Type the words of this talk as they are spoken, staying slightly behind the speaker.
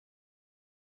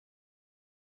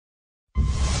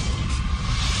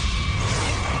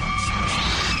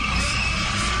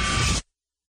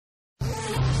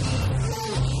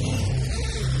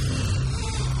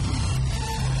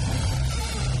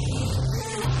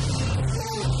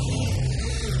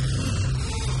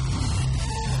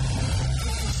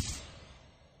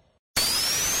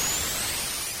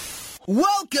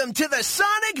Welcome to the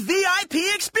Sonic VIP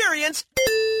experience.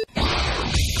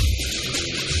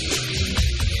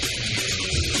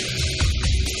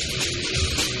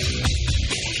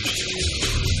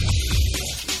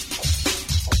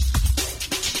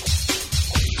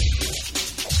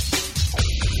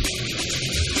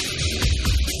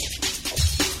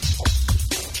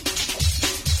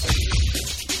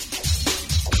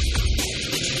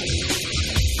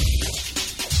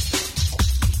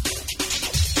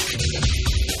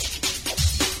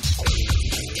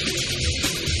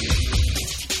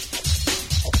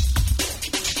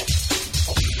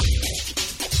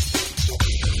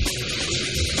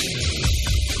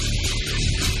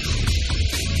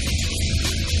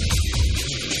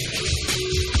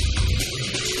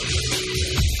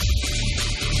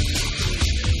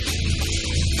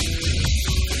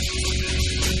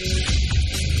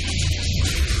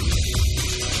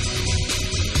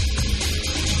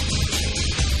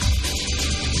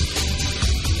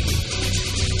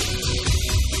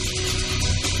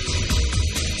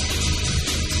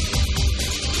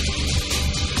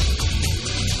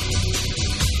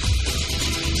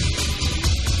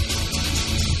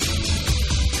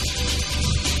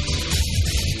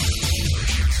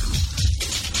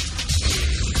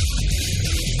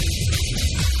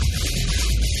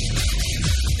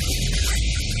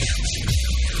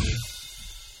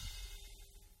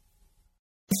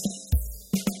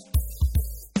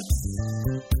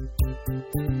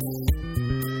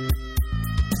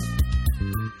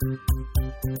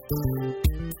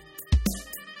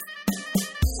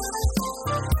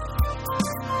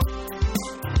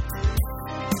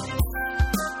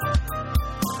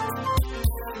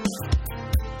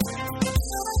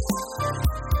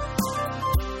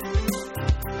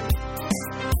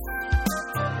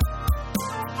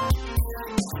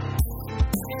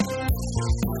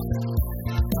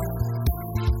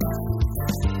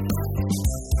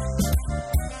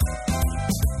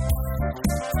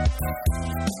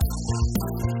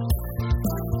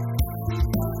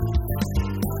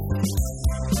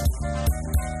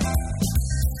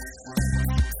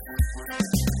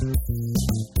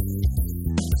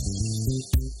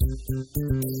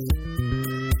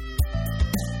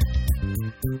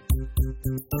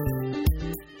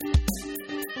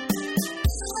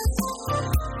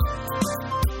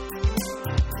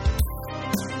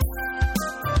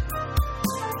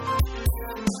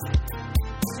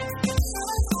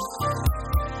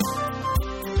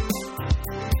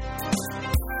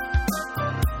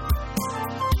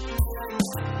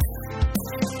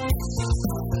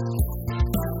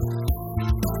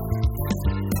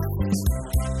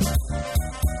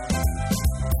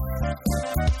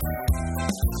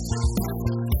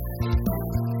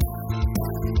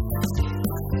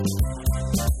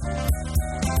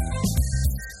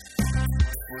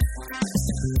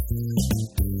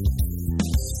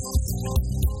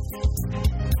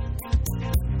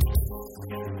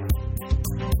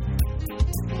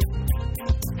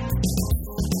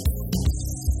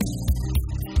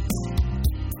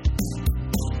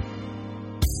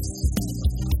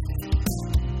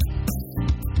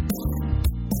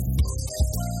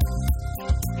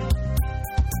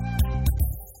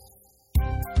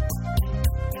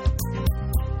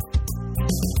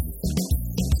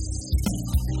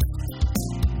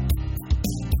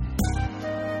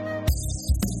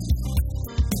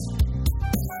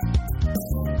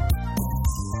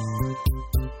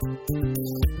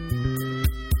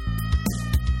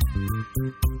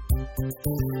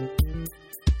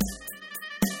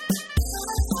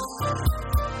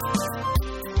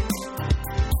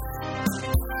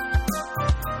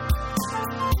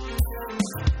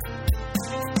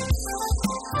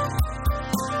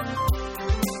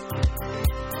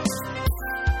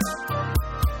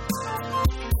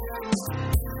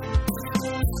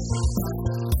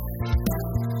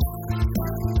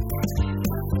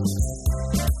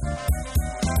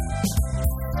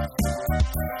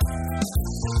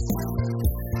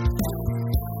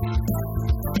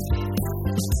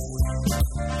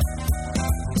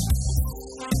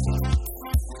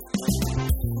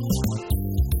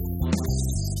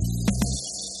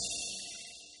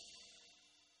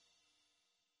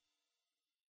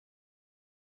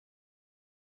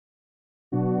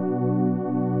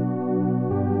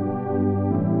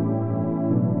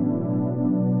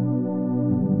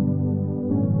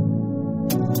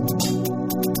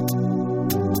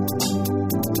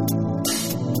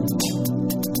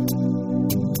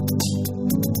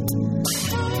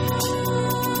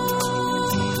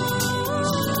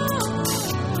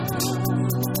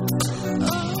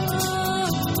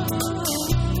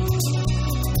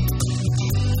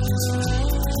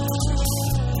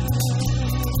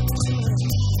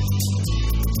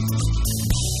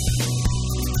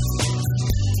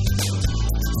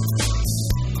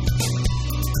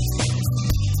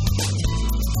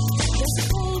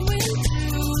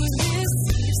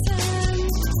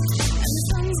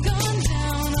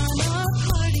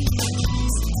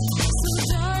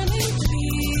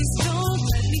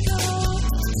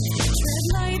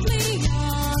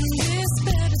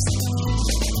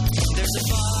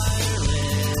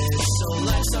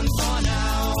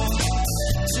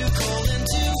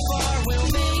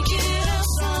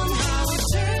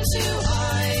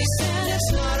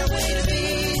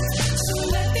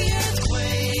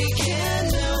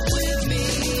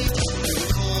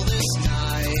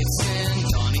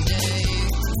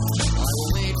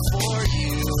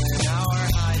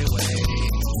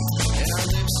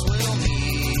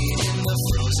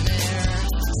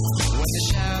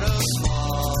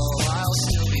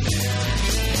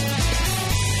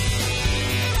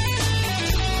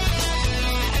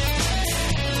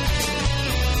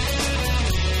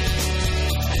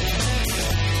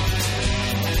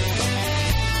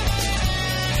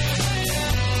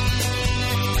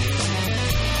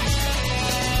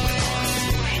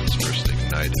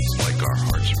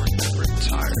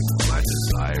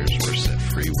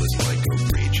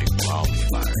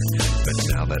 fire. But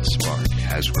now that spark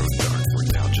has grown dark.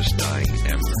 We're now just dying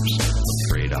embers.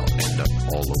 Afraid I'll end up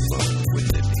all alone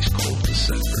within these cold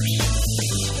Decembers.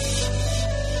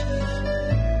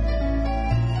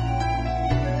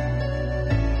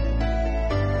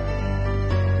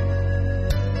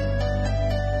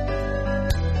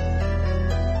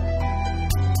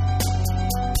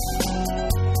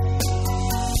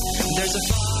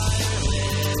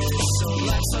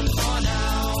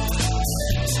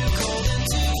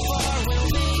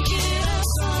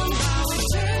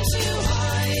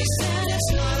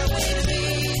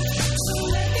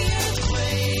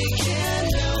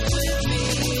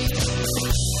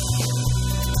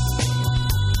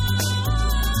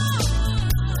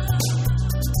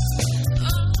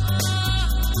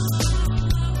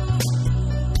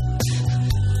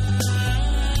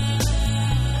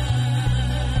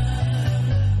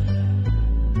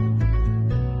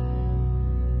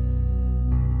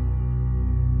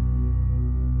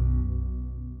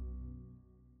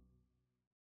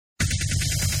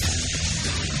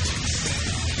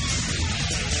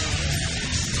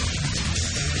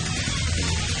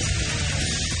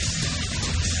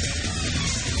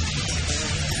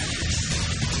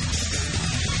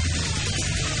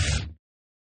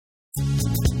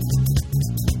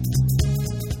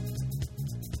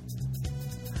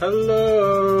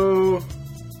 Hello.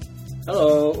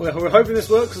 Hello. We're hoping this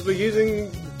works because we're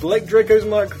using Blake Draco's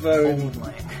microphone.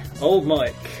 Old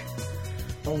mic.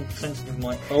 Old sensitive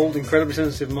mic. Old, incredibly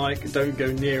sensitive mic. Don't go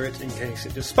near it in case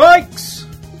it just spikes.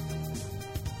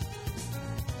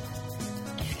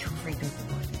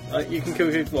 You can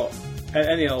kill what?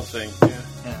 Any old thing.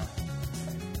 Yeah.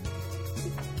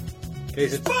 In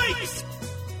case it spikes.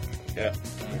 Yeah.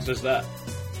 It's just that.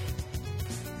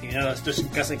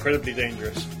 That's incredibly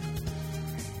dangerous.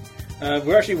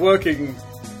 We're actually working.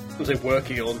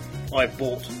 I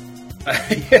bought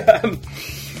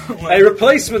a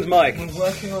replacement mic. We're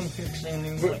working on fixing a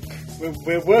new mic.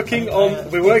 We're working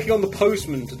on the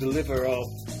postman to deliver our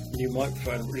new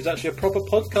microphone, which is actually a proper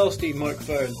podcasty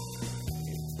microphone.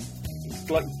 It's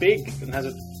like big and has a.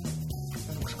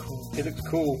 It looks cool. It looks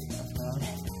cool.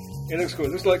 It looks cool.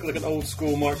 It looks like an old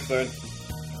school microphone.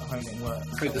 I hope it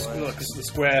works. With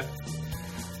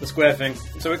the square thing.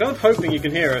 So we're kind of hoping you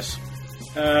can hear us.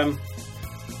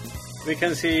 We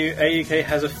can see AUK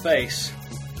has a face,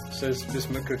 says Miss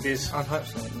McCookies. I'd hope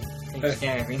so. It's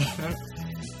scary.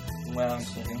 Well, I'm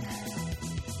sitting.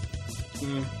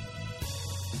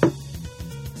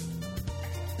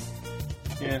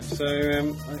 Yeah, so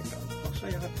I'll show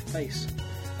you her face.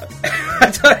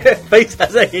 Face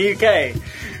has AUK.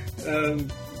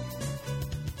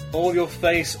 All your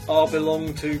face are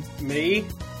belong to me.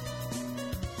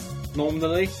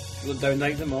 Normally, you'll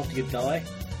donate them after you die.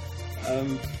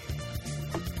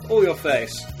 All your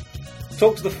face.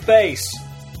 Talk to the face.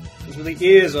 That's where the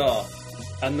ears are,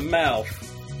 and the mouth.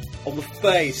 On the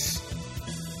face.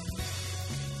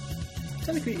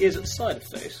 Technically, ears at the side of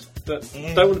the face, but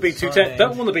don't want to be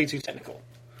too technical.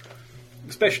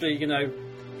 Especially,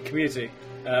 community.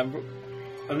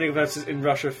 Only in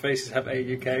Russia, faces have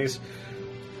AUKs.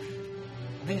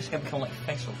 I think it's going to become like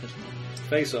Face Off, isn't it?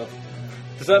 Face Off.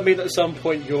 Does that mean that at some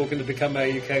point you're going to become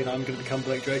AUK and I'm going to become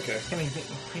Blake Draco? It's going to be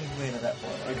pretty weird at that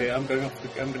point. Okay, I'm going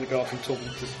to go off and talk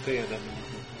and disappear then.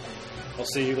 I'll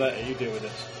see you later. You deal with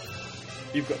this.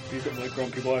 You've got my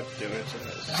grumpy wife to do it. So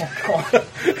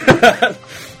Oh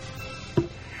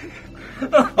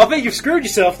God! I think you've screwed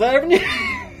yourself there, haven't you?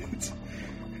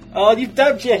 Oh, you've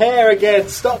dabbed your hair again.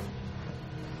 Stop.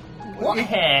 What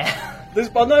hair?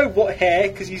 I know what hair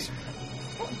because he's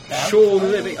shorn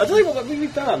and everything. I don't know what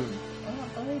we've done.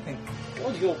 I don't think.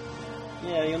 God,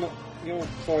 your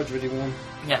forehead's really warm.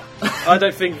 Yeah. I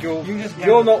don't think you're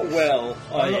not well,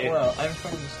 are I'm you? not well. I'm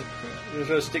trying to stick through it. You're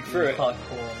going to stick through it?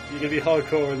 Hardcore. You're going to be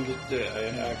hardcore and just do it, are you?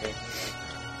 Okay.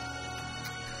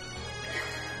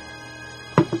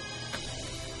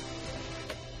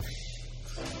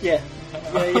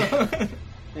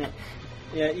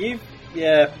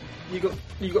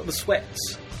 You got the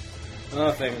sweats and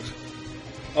other things.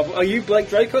 Are you Blake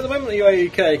Draco at the moment, or are you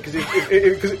AUK?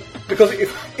 Because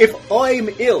if I'm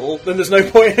ill, then there's no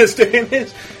point in us doing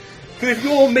this. Because if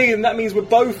you're me, then that means we're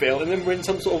both ill, and then we're in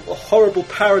some sort of horrible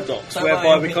paradox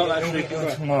whereby we can't actually.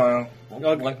 Tomorrow.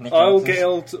 I'll get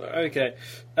ill. Okay.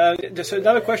 So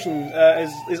another question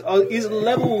is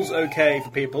levels okay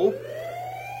for people?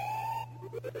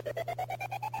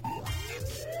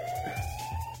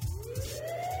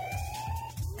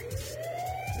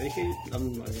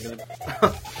 I'm not even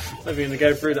going to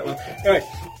go through that one. Anyway,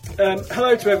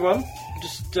 hello to everyone.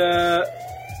 Just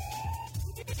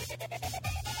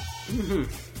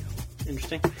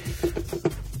Interesting.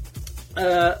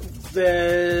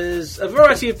 There's a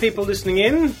variety of people listening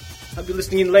in. I'll be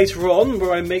listening in later on,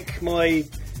 where I make my...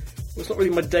 Well, it's not really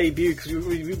my debut, because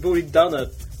we've already done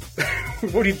a...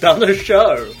 we've already done a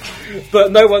show.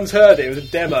 But no one's heard it. It was a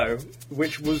demo,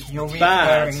 which was You're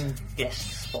bad. recurring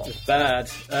guest spot, It's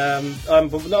bad. I'm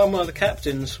one of the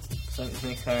captains. so it's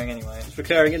recurring anyway. It's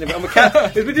recurring, isn't it? I'm a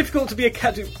cat. It's been difficult to be a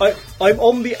captain. I'm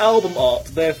on the album art,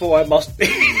 therefore I must be.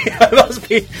 I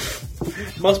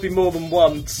must be more than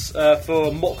once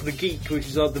for Mock the Geek, which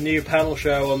is the new panel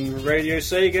show on Radio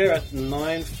Sega at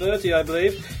 9:30, I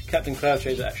believe. Captain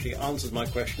Cloudchaser actually answers my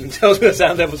question and tells me the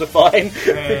sound levels are fine.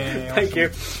 Hey, Thank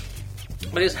you.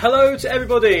 But it's hello to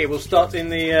everybody. We'll start in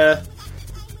the.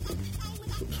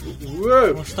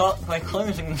 Whoa! We'll start by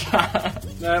closing that.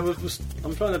 No,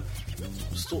 I'm trying to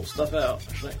sort stuff out,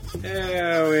 actually.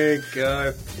 There we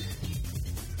go.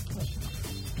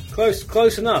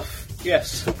 Close enough,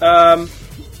 yes.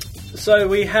 So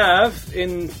we have,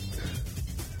 in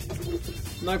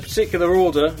no particular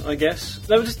order, I guess.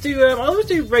 No, we'll just do, I'll always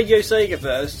do Radio Sega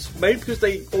first, maybe because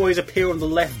they always appear on the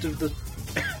left of the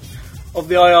of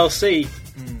the IRC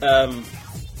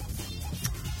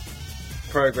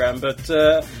program, but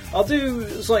I'll do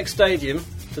Sonic Stadium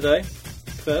today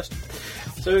first.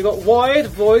 So we've got Wide,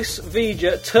 Voice,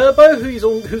 Vija, Turbo,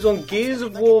 who's on Gears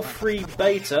of War 3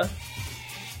 beta.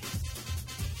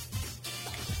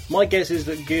 My guess is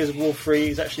that Gears of War 3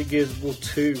 is actually Gears of War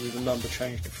 2 with the number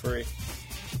changed to 3.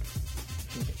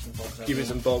 Give it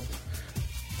some bob.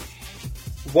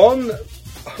 One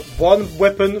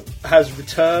weapon has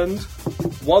returned.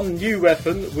 One new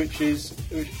weapon, which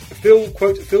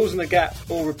fills in the gap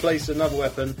or replaces another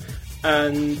weapon.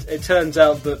 And it turns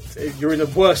out that you're in a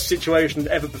worse situation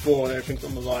than ever before and everything's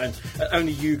on the line. And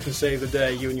only you can save the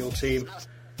day, you and your team.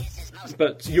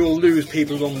 But you'll lose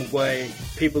people along the way,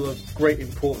 people of great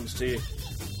importance to you.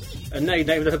 And now you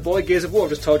don't even have boy Gears of War,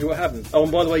 I've just told you what happened. Oh,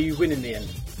 and by the way, you win in the end.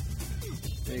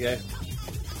 There you go.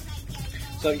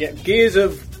 So yeah, Gears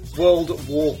of World of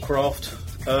Warcraft.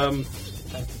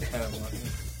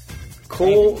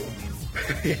 Call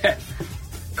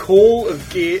of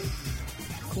Gears.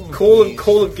 Call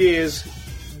of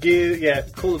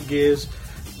Gears.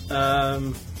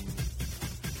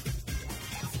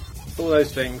 All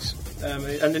those things.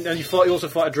 And you also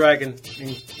fight a dragon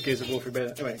in Gears of War 3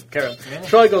 beta. Anyway, carry on. Really?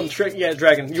 Trigon,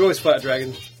 dragon. You always fight a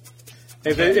dragon.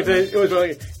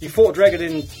 You fought a dragon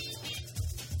in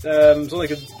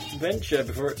Sonic Adventure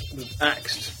before it was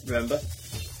axed, remember?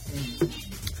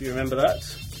 If you remember that.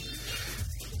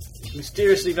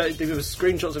 Mysteriously, there were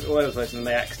screenshots of it all over the place and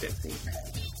then they axed it.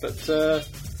 But to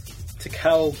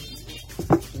Cal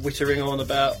wittering on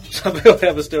about something or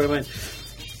other still remain.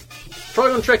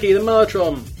 Trigon Trekkie, the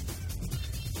Martron,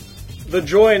 the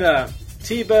Joiner,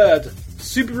 T-Bird,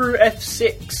 Subaru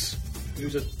F6,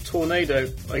 who's a tornado,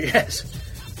 I guess.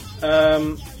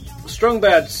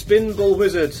 Strongbad, Spinball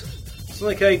Wizard,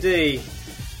 Sonic AD,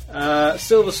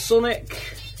 Silver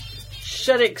Sonic,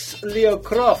 Shadix Leo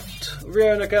Croft,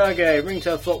 Rio Nakage,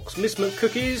 Ringtail Fox, Miss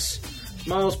McCookies,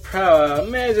 Miles Prower,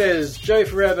 Mezes, Joe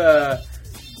Forever,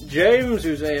 James,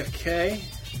 who's AFK,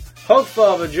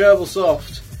 Hogfather, Gerbil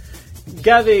Soft,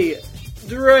 Gavi,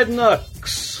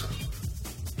 Dreadnux.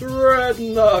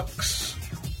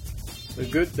 They're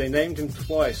good, they named him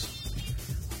twice.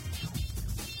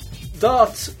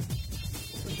 Dart,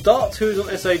 who's on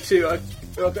SA2,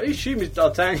 I assume he's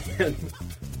D'Artagnan.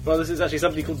 Well, this is actually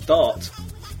somebody called Dart.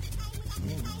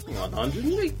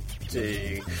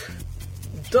 180.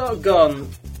 Dartgun.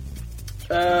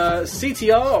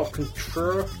 CTR or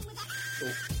Control.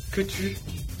 Or Couture.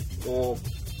 Or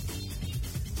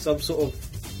some sort of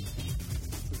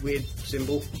weird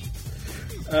symbol.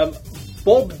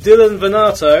 Bob Dylan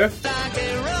Venato.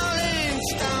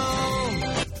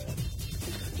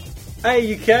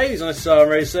 AUK, who's on SR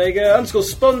Ray Sega. _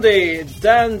 Spondy.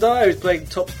 Dan Dye, who's playing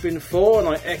Top Spin 4, and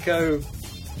I echo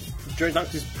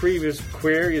Dreadnux's previous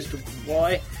query as to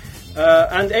why.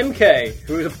 And MK,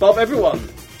 who is above everyone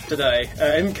today.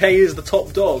 MK is the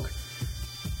top dog.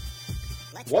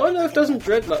 Why on earth doesn't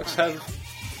Dreadnux have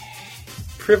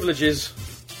privileges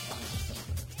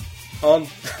on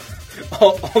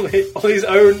his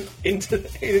own in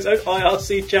his own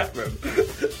IRC chat room?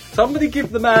 Somebody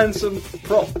give the man some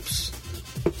props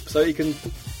so he can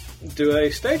do a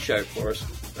stage show for us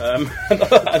and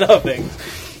other things.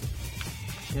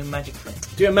 Do a magic trick.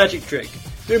 Do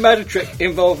a magic trick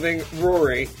involving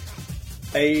Rory,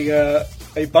 a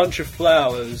bunch of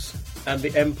flowers, and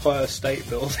the Empire State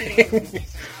Building.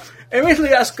 Admittedly,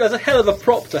 that's a hell of a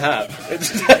prop to have.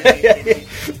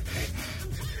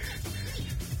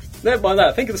 Never mind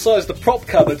that. Think of the size of the prop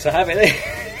cupboard to have it.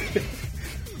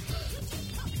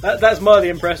 That's mildly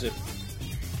impressive.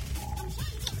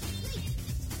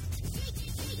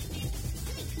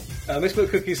 Miss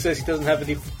Cookie says he doesn't have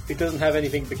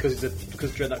anything because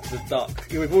Dreadnoughts is a duck.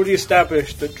 We've already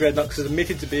established that Dreadnoughts is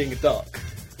admitted to being a duck,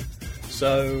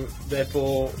 so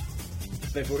therefore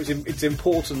it's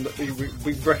important that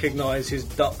we recognise his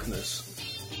duckness.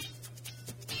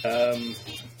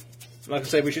 Like I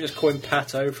say, we should just call him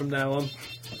Pato from now on.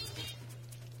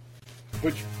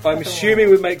 Which I'm assuming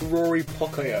would make Rory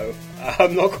Pocoyo.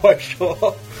 I'm not quite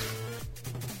sure.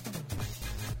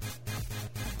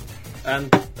 And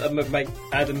make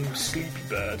Adam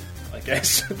Sleepybird, I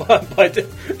guess,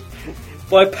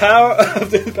 by power of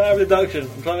deduction.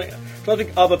 I'm trying to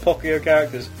think other Pocoyo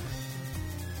characters.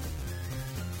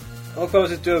 I'll go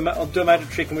to do a magic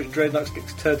trick in which Dreadnoughts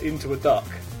gets turned into a duck.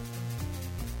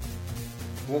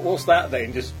 What's that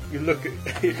then? You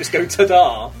just go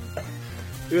ta-da.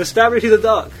 You establish he's a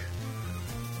duck.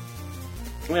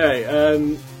 Anyway,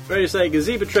 ready to say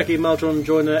Gazeba Trekkie, Maltron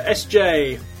Joiner,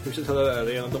 SJ, who said hello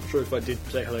earlier. I'm not sure if I did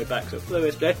say hello back, so hello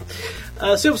SJ.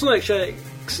 Silver Sonic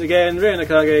Shakes again, Ria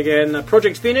Nakage again,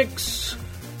 Project Phoenix,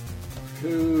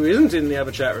 who isn't in the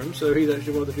other chat room, so he's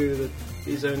actually one of the few that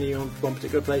is only on one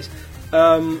particular place.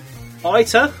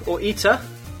 Ita, or Ita,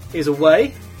 is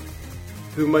away,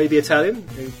 who may be Italian,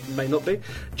 who may not be.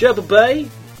 Gerbil Bay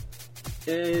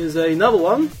is another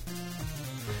one.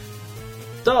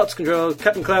 Darts Control,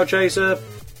 Captain Cloud Chaser.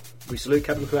 We salute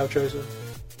Captain Cloud Chaser.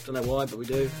 Don't know why, but we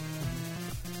do.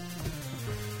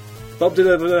 Bob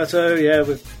Dillerberto, yeah,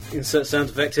 with insert sound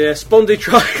effect here. Spondy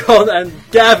Tricon and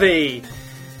Gavi.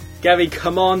 Gavi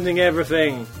commanding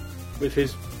everything with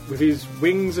his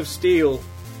wings of steel.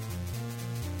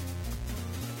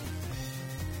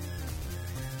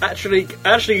 Actually,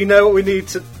 you know what we need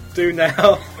to do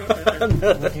now.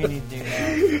 What do you need to do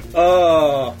now?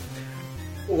 Oh,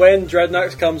 when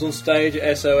Dreadnoughts comes on stage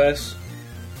at SOS,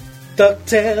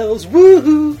 DuckTales,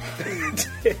 woohoo!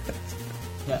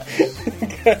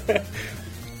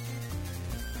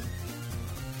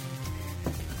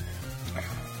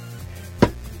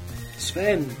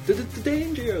 Sven, the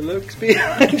danger lurks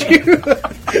behind you.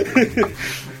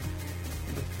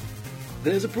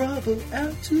 There's a Bravo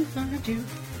out to find you.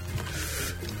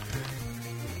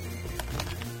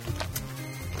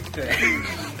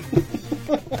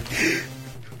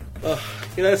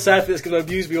 Sadly it's going to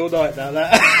amuse me all night now.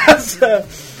 Anyway,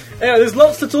 there's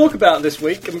lots to talk about this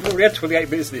week, and we've already had 28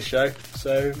 minutes of this show.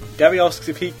 So Gary asks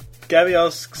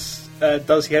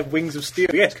does he have wings of steel?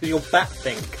 Yes, because you're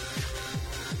Batfink.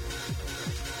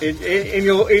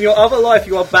 In your other life,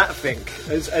 you are Batfink,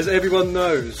 as everyone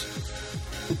knows.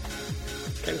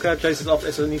 Captain Cloud Chaser's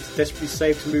office I need to desperately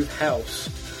save to move house.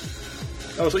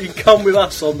 Oh, so you can come with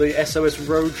us on the SOS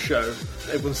Roadshow.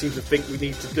 Everyone seems to think we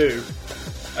need to do,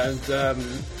 and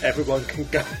everyone can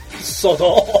go sod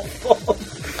off.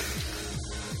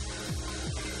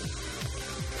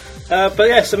 But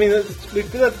yes, I mean we're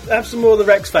going to have some more of the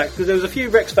Rex Factor. There was a few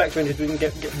Rex Factor entries we didn't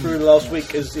get through last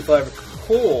week, as if I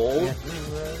recall. Yeah,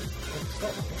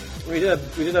 we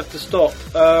did have to stop.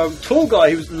 Tall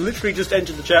Guy, who's literally just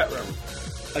entered the chat room,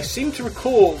 I seem to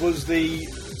recall was the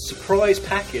surprise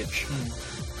package.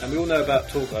 And we all know about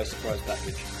Tall Guy's surprise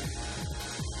package.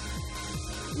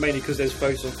 Mainly because there's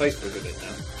photos on Facebook of it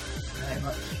now. Very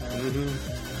much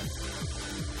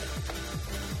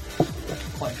so.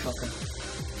 Quite shocking.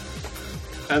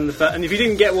 And if you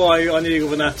didn't get why Inigo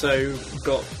Venato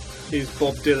got his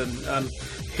Bob Dylan,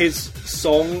 his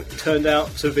song turned out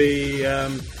to be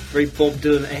very Bob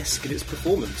Dylan-esque in its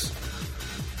performance.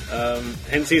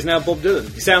 Hence he's now Bob Dylan.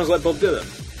 He sounds like Bob Dylan.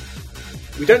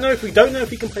 We don't know if he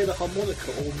can play the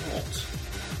harmonica or not.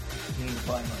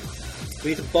 We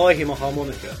need to buy him a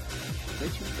harmonica.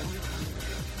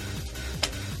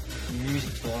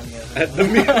 Music store, yeah.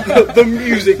 The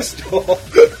music store.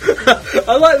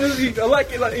 I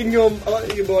like it in your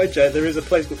mind, Jay. There is a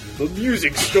place called the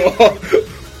music store.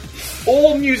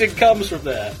 All music comes from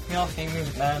there. You're asking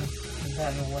Music Man. He's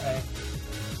out in the way.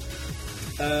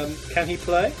 Can he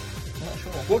play? I'm not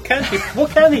sure. What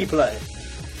can he play?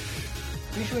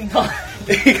 Usually not.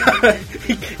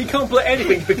 he can't play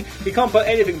anything. He can't play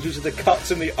anything due to the cuts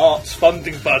in the arts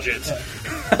funding budget. Yeah.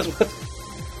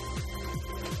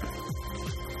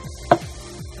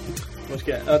 What's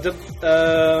get? I think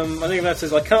that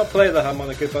says I can't play the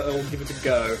harmonica, but I'll give it a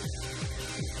go.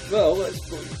 Well, let's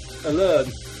learn.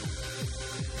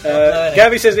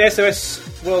 Gabby says the SOS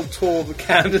World Tour of the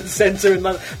Camden Centre in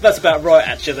London. That's about right,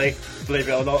 actually. Believe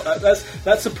it or not,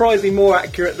 that's surprisingly more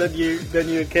accurate than you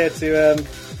would care to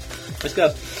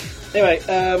discuss. Anyway,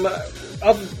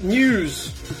 other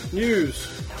news.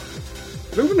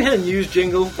 Remember when we had a news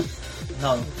jingle?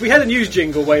 No. We had a news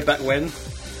jingle way back when.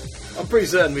 I'm pretty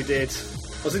certain we did.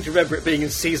 I seem to remember it being in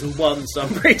season 1, so I'm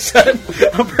pretty certain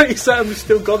we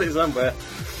still got it somewhere.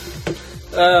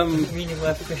 Really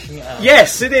worth pushing it out.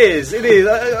 Yes, it is. It is.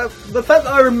 The fact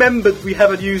that I remembered we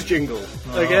have a news jingle,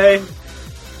 okay?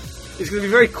 It's going to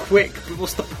be very quick, but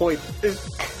what's the point? I'm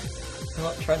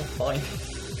not trying to find it.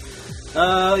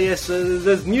 Yes,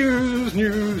 there's news.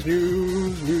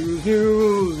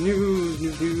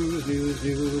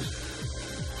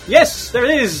 Yes, there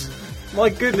it is. My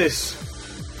goodness.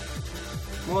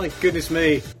 My goodness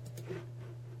me.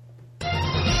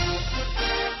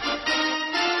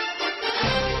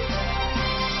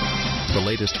 The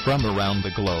latest from around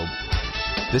the globe.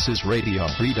 This is Radio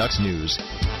Redux News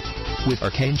with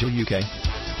Archangel UK.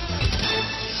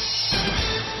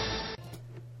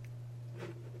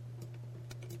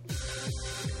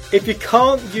 If you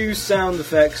can't use sound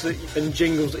effects and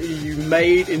jingles that you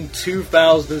made in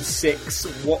 2006,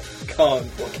 what can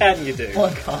you do?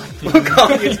 What can't you What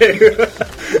can't you do?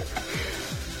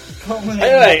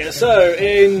 Anyway, so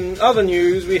in other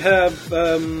news, we have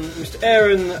Mr.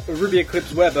 Aaron Ruby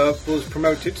Eclipse Weber was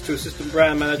promoted to assistant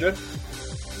brand manager,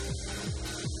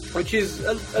 which is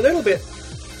a little bit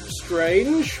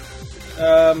strange.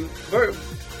 Very,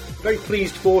 very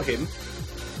pleased for him.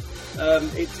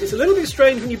 It's a little bit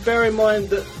strange when you bear in mind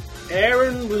that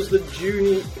Aaron was the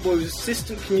was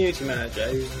assistant community manager.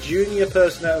 He was junior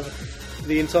person out of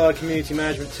the entire community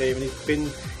management team, and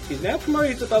he's now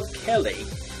promoted above Kelly,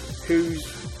 who's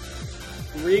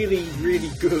really, really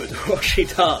good at what she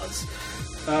does.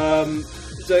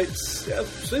 So it's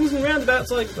swings and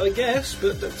roundabouts, I guess,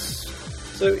 but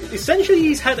so essentially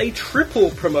he's had a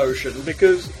triple promotion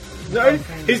because not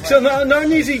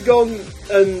only is he gone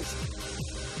and.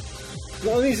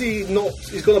 Not only is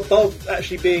he's gone above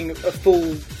actually being a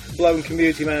full-blown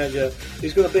community manager,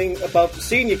 he's gone being above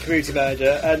senior community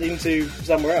manager and into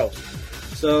somewhere else.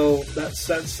 So that's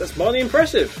mighty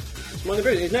impressive. It's mighty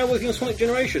impressive. He's now working on Sonic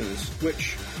Generations,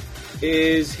 which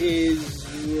is his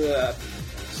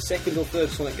second or third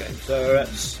Sonic game. So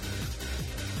that's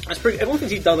pretty. Everyone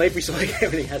thinks he's done every Sonic game,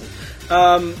 and he hasn't.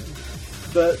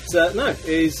 But no,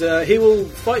 he will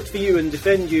fight for you and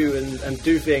defend you and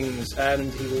do things,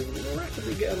 and he will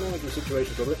rapidly get annoyed with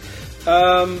situations probably.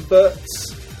 But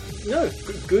no,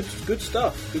 good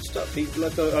stuff. Good stuff. I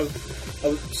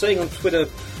was saying on Twitter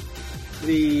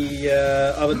the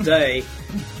other day,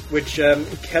 which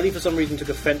Kelly for some reason took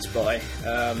offence by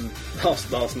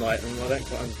last night, and I don't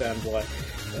quite understand why.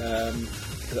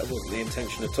 Because that wasn't the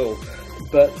intention at all.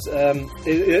 But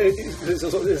it's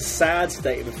a sad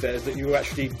state of affairs that you are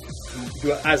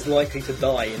as likely to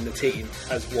die in the team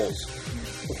as was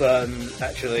than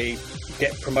actually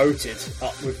get promoted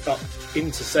up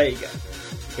into Sega,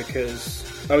 because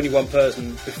only one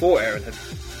person before Aaron had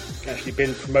actually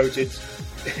been promoted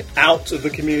out of the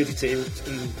community team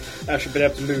and actually been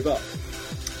able to move up,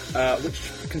 which,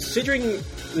 considering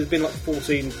there's been like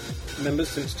 14 members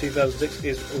since 2006,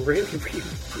 is really, really,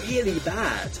 really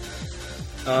bad.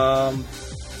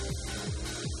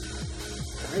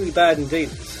 Really bad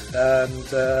indeed. And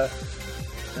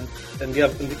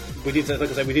we did, like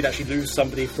I said, we did actually lose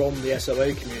somebody from the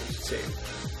SOA community team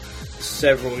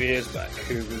several years back,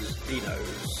 who was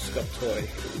Scott Toy,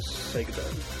 who was Sega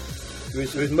Dog, who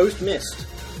was most missed.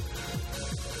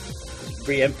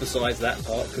 Re-emphasise that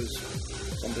part because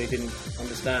somebody didn't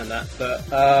understand that, but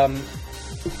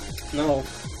no.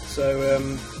 So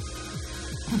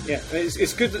yeah,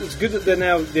 it's good. It's good that they're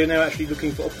now actually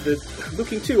looking to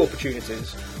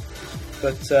opportunities.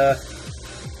 But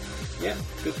yeah,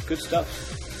 good stuff.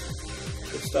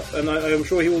 Good stuff. And I'm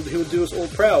sure he will do us all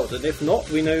proud. And if not,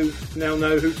 we now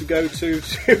know who to go to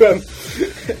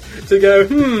go.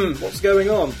 What's going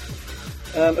on?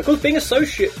 Of course, being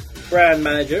associate brand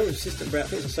manager, assistant brand, I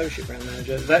think it's associate brand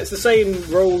manager. That's the same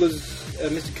role as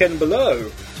Mr. Ken Below.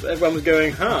 So everyone was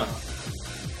going,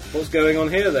 what's going on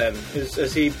here then?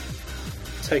 Has he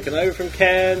taken over from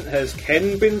Ken? Has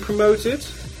Ken been promoted?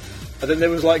 And then there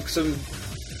was like a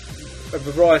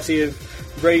variety of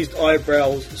raised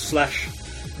eyebrows /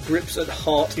 grips at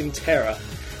heart in terror.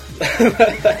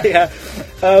 Yeah.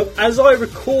 As I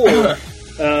recall,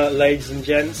 ladies and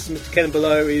gents, Mr. Ken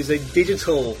Below is a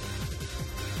digital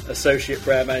associate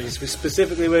brand manager,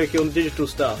 specifically working on digital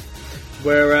stuff,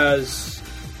 whereas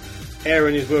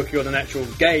Aaron is working on an actual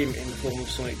game in the form of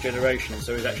Sonic Generations,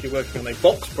 so he's actually working on a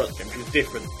box product game, which is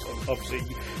different. Obviously,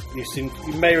 you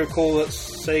may recall that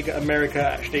Sega America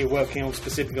actually working on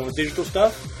specifically on the digital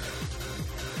stuff,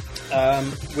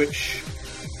 which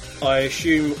I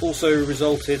assume also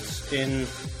resulted in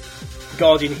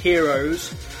Guardian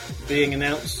Heroes being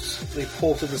announced, the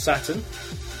port of the Saturn,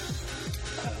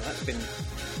 It's been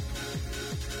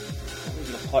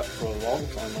in the pipe for a long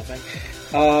time, I think.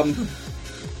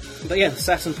 But yeah, the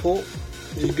Saturn port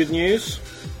is good news.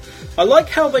 I like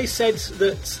how they said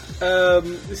that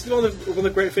this is one of the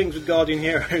great things with Guardian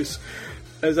Heroes,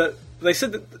 is that they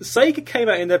said that Sega came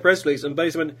out in their press release and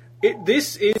basically went,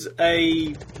 this is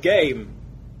a game.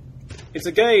 It's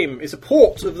a game. It's a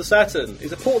port of the Saturn.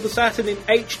 It's a port of the Saturn in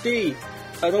HD.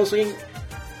 And I was thinking,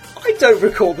 I don't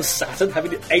recall the Saturn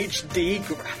having HD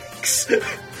graphics.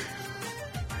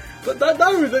 But no,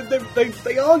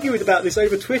 they argued about this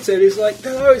over Twitter. And it's like,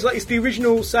 no, it's the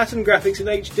original Saturn graphics in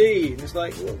HD. And it's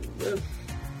like, well,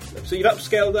 so you've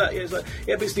upscaled that? Yeah, it's like,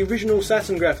 yeah, but it's the original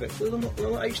Saturn graphics. Well,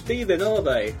 they're not HD then, are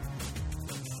they?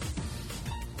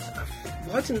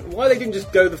 Why they didn't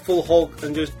just go the full hog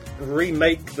and just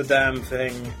remake the damn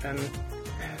thing and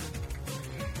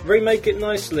remake it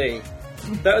nicely?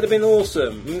 That would have been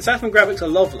awesome. I mean, Saturn graphics are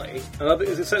lovely,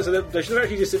 and so they should have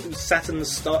actually just Saturn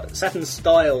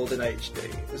styled in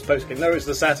HD as opposed to no, it's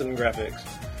the Saturn graphics.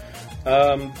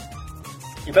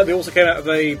 In fact, they also came out with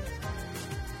a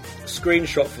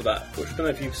screenshot for that, which I don't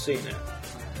know if you've seen it.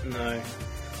 No.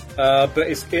 But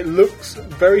it looks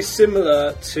very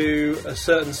similar to a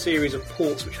certain series of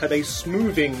ports which had a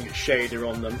smoothing shader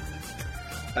on them.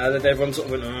 That everyone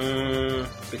sort of went,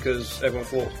 because everyone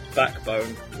thought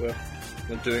Backbone were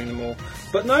doing them all.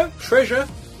 But no, Treasure,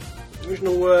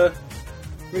 original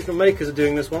makers are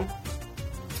doing this one.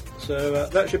 So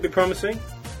that should be promising.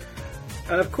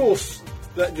 And of course,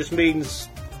 that just means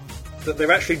that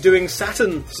they're actually doing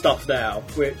Saturn stuff now,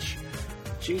 which...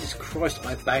 Jesus Christ,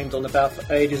 I banged on about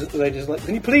for ages. They just like,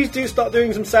 can you please start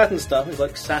doing some Saturn stuff? It's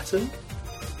like, Saturn?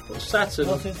 What's Saturn?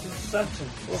 What is Saturn?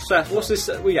 What's Saturn? What's this?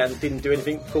 We didn't do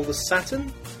anything called the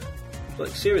Saturn? Like,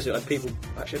 seriously, like, people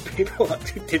like,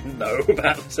 didn't know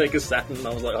about Sega Saturn, and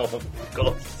I was like, oh, for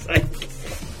God's sake.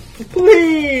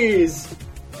 Please!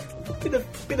 A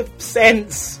bit of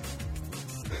sense.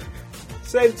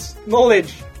 Sense,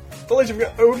 knowledge of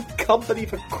your own company,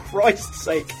 for Christ's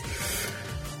sake.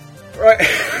 Right.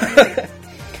 But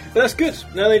that's good.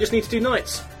 Now they just need to do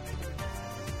nights.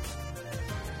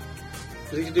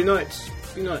 They need to do nights.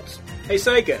 Do nights. Hey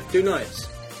Sega, do nights.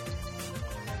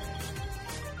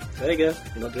 Sega,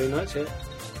 you're not doing nights yet.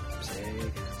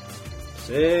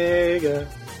 Sega.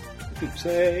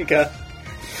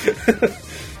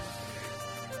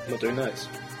 Not doing nights.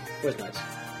 Where's nights?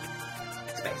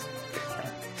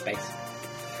 Space.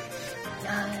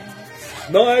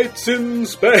 Nights in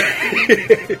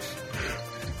space.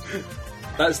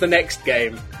 That's the next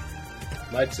game.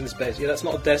 Nights in space. Yeah, that's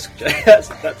not a desk.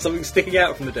 that's something sticking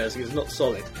out from the desk. It's not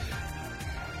solid.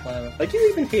 Are you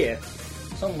even here?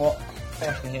 Somewhat.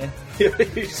 Partially here.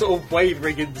 You're sort of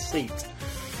wavering in the seat.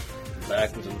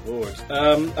 Backwards and forwards.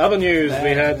 Other news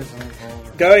we had.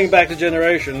 Going back to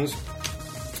Generations.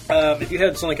 If you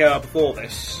had Sonic Hour before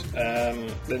this,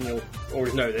 then you'll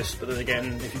already know this. But then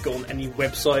again, if you've gone on any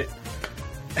website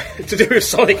to do with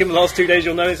Sonic in the last 2 days,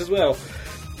 you'll know this as well.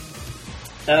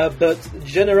 But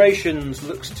Generations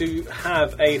looks to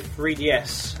have a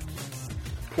 3DS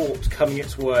port coming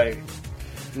its way.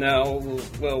 Now,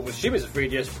 well, we assume it's a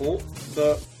 3DS port,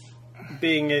 but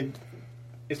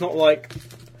it's not like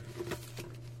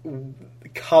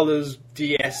Colors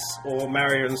DS or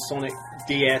Mario and Sonic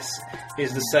DS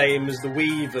is the same as the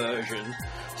Wii version,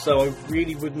 so I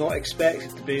really would not expect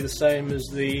it to be the same as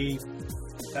the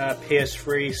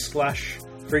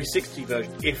PS3/360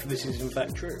 version, if this is in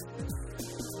fact true.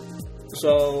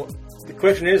 So the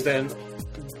question is then,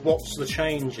 what's the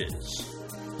changes?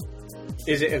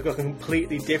 Is it a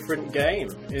completely different game?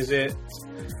 Is it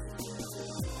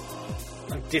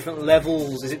like different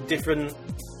levels? Is it different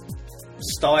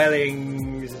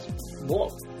styling? Is it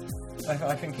what?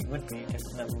 I think it would be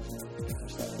different levels and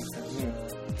different styles.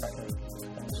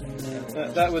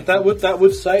 That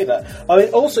would say that. I mean,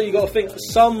 also you got to think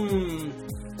some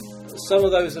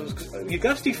of those you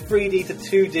have to do 3D to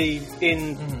 2D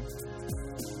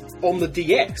on the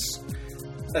DS,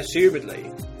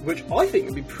 assumedly, which I think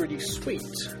would be pretty sweet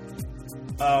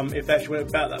if they actually went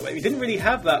about that way. We didn't really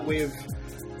have that with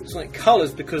Sonic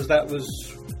Colors because that was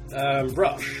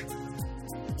Rush.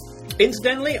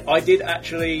 Incidentally, I did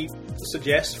actually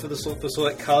suggest for the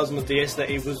Sonic Colors on the DS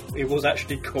that it was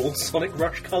actually called Sonic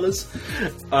Rush Colors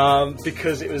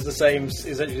because it was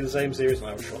actually the same series, and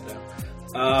I was shot down.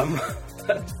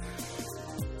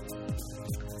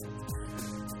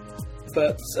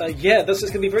 But yeah, this is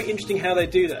going to be very interesting how they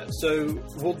do that. So,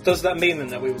 what does that mean then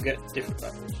that we will get different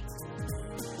levels?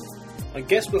 I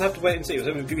guess we'll have to wait and see.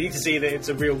 So we need to see that it's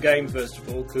a real game first of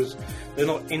all, because they're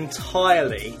not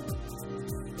entirely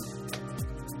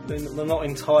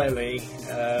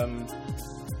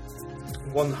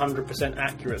 100%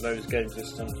 accurate, those game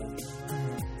systems.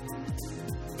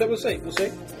 But we'll see.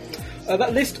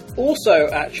 That list also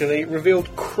actually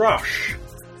revealed Crush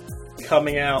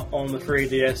coming out on the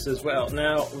 3DS as well.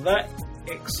 Now, that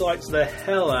excites the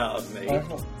hell out of me. I've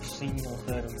not seen or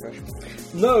heard of Crush.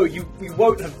 No, you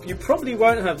won't have. You probably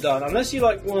won't have done, unless you're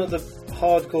like one of the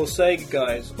hardcore Sega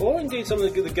guys, or indeed some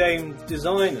of the game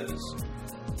designers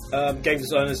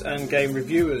and game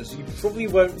reviewers. You probably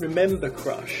won't remember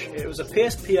Crush. It was a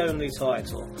PSP only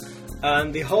title,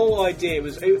 and the whole idea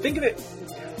was, think of it.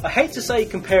 I hate to say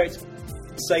compare it to,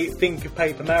 say, think of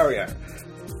Paper Mario,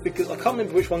 because I can't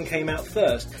remember which one came out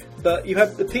first. But you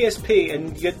had the PSP,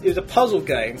 and it was a puzzle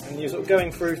game, and you're sort of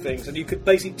going through things, and you could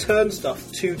basically turn stuff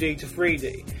 2D to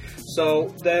 3D.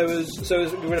 So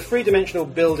you were in a three-dimensional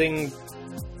building,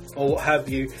 or what have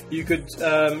you. You could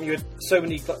you had so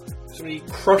many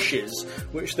crushes,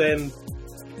 which then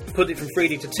put it from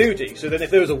 3D to 2D. So then, if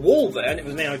there was a wall there and it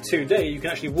was now 2D, you can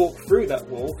actually walk through that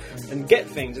wall and get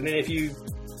things. And then if you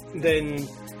then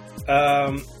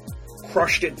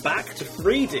crushed it back to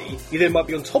 3D, you then might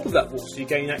be on top of that wall, so you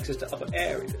gain access to other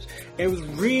areas. It was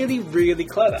really, really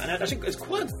clever, and I think it's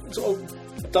quite a sort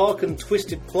of dark and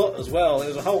twisted plot as well. There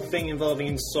was a whole thing involving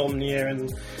insomnia and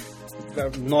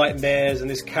nightmares, and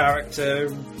this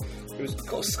character it was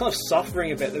kind of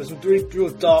suffering a bit. There was some really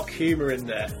real dark humour in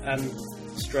there, and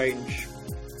strange,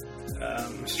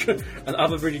 and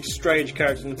other really strange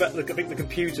characters. In fact, I think the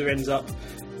computer ends up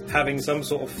having some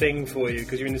sort of thing for you,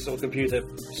 because you're in this sort of computer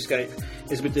scape.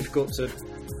 It's a bit difficult to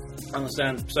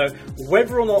understand. So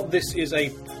whether or not this is a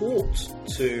port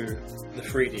to the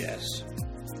 3DS,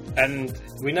 and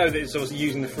we know that it's obviously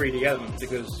using the 3D element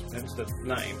because that's the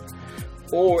name,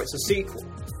 or it's a sequel.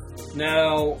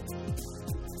 Now,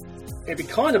 it'd be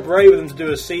kind of brave of them to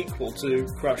do a sequel to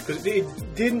Crush, because it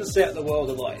didn't set the world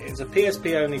alight. It's a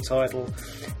PSP only title.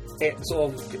 It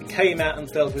sort of came out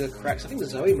and fell through the cracks. I think the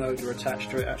Zoe modes were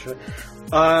attached to it, actually.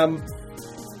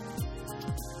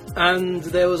 And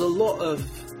there was a lot of.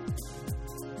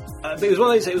 It was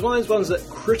one of those ones that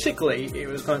critically, it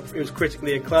was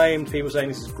critically acclaimed. People saying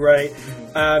this is great.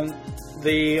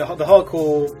 The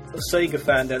hardcore Sega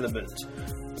fan element,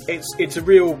 it's a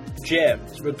real gem.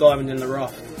 It's a real diamond in the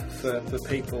rough for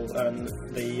people. And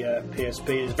the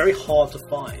PSP is very hard to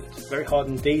find. Very hard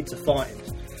indeed to find.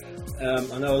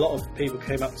 I know a lot of people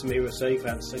came up to me with Sega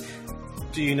fans saying,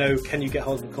 can you get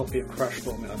hold of a copy of Crush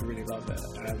for me? I'd really love it.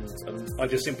 And I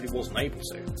just simply wasn't able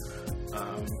to,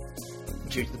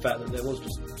 due to the fact that there was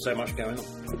just so much going on.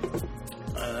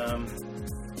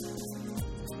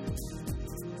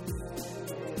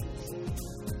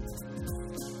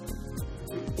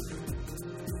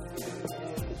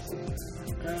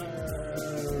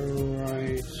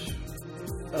 Right.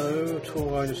 Oh,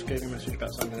 Tor, I just gave you a message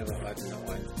about something that I had no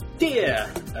idea.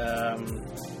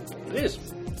 It is.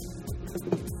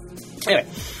 Anyway,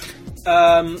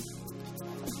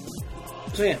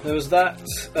 so yeah, there was that.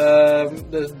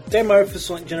 The demo for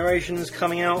Sonic Generations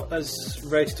coming out as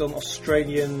rated on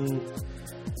Australian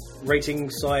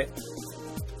rating site,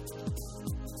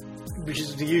 which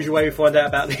is the usual way we find out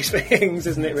about these things,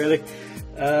 isn't it? Really,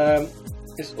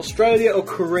 it's Australia or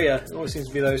Korea. It always seems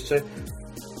to be those two.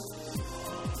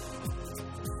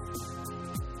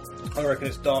 I reckon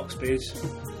it's Dark Speeds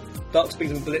and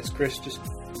Blitzkrieg just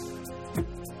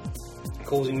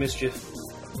causing mischief.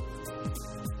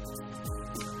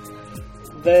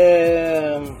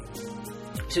 So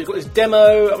we've got this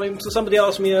demo. I mean, so somebody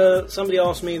asked me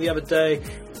the other day,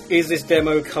 is this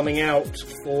demo coming out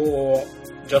for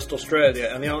just Australia?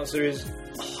 And the answer is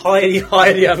highly,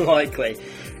 highly unlikely.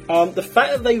 The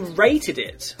fact that they rated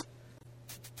it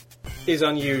is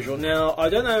unusual. Now, I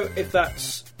don't know if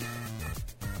that's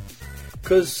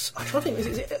because I'm trying to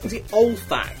think, is it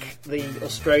OLFAC, the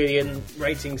Australian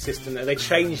rating system there? They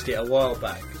changed it a while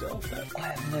back. Is it OLFAC? I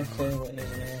have no clue what it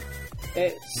is anymore.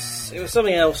 It was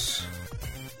something else,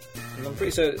 and I'm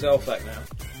pretty certain it's OLFAC now.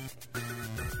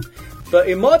 But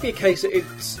it might be a case that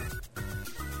it's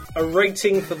a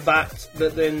rating for that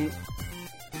then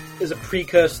is a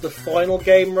precursor to the final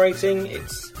game rating.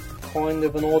 It's kind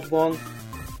of an odd one.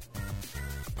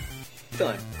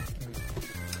 Don't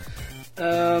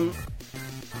know.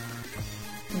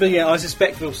 But yeah, I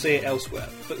suspect we'll see it elsewhere.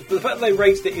 But the fact that they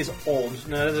rated it is odd.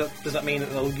 Now, does that mean that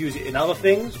they'll use it in other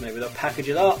things? Maybe they'll package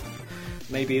it up.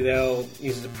 Maybe they'll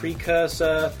use it as a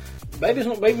precursor. Maybe it's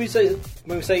not. Maybe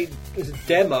when we say it's a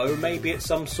demo, maybe it's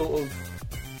some sort of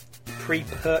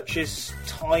pre-purchase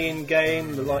tie-in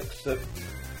game, the likes of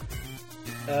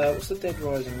what's the Dead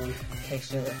Rising one? Case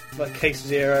Zero. Like Case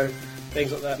Zero,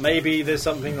 things like that. Maybe there's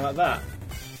something like that.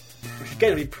 Which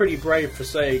again would be pretty brave for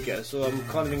Sega. So I'm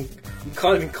kind of I'm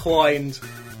kind of inclined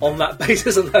on that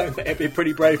basis alone that it'd be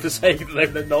pretty brave to say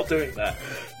that they're not doing that.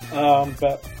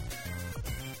 But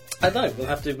I don't know. We'll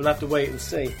have to wait and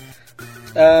see.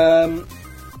 The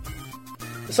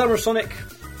Summer of Sonic.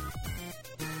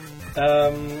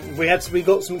 We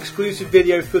got some exclusive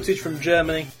video footage from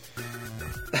Germany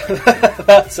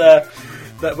that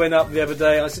went up the other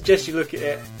day. I suggest you look at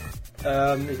it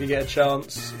if you get a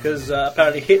chance, because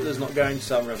apparently Hitler's not going to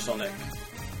Summer of Sonic.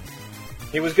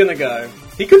 He was going to go.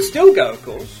 He could still go, of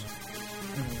course,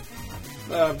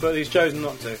 but he's chosen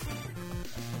not to.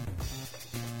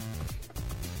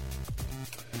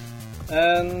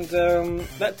 And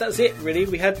that's it, really.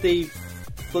 We had the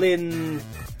Flynn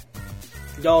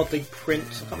Yardley print. I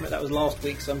can't remember, that was last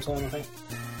week sometime, I think.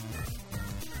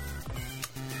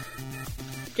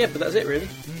 Yeah, but that's it, really.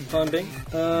 Time being.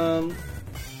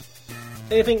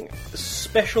 Anything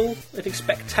special? Anything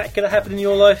spectacular happen in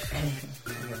your life?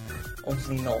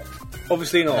 Obviously not.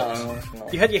 Obviously not. No, obviously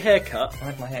not. You had your hair cut. I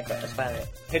had my hair cut, that's about it.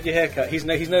 Had your hair cut. He's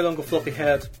no longer floppy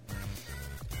haired.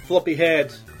 Floppy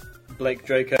haired Blake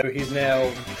Draco. He's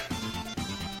now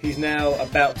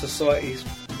about to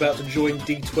join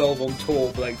D12 on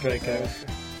tour. Blake Draco.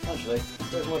 Actually,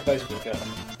 where's my Facebook at?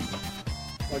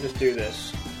 I'll just do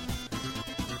this.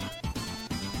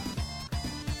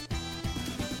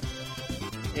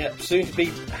 Yep, soon to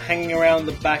be hanging around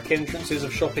the back entrances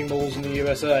of shopping malls in the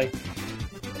USA.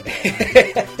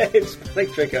 It's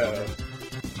Blake Draco.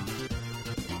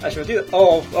 Actually, I'll do that.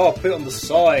 Oh, put it on the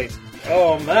side.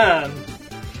 Oh man.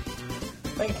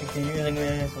 Thank you for using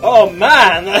this. Oh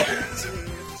man!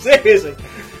 Seriously.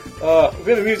 We're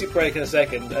going to music break in a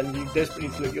second, and you desperately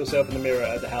need to look yourself in the mirror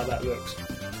at how that looks.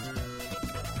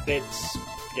 It's...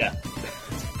 yeah.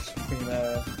 I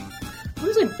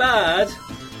wouldn't say bad,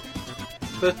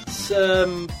 but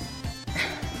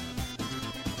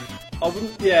I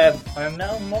wouldn't... yeah. I am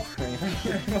now mockery. Thank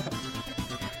you very much.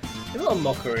 It's not a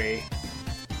mockery.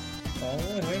 Oh,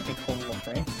 it would be called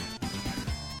mockery.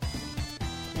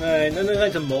 No,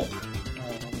 to mock.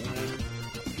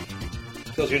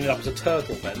 Because you ended up as a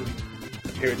turtle then,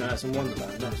 appearing in Alice in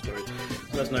Wonderland, that story.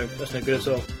 That's no good at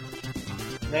all.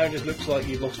 Now it just looks like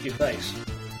you've lost your face.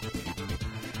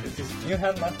 You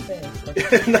have my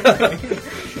face. No.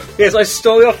 Yes, I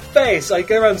stole your face. I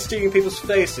go around stealing people's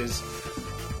faces.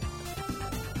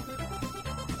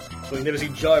 So you never see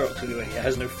Gyrox anyway. He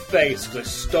has no face because I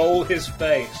stole his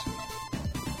face.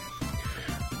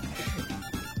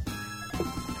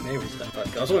 Maybe it's that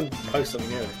bad. I was going to post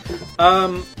something earlier.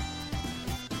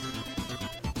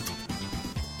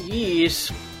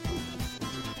 Yes.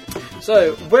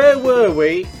 So, where were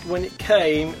we when it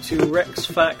came to Rex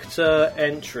Factor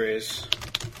entries?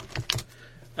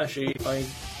 Actually,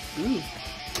 Ooh.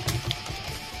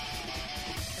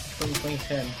 From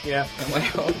 2010. Yeah. Oh my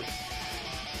god.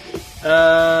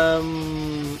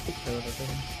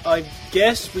 I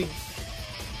guess we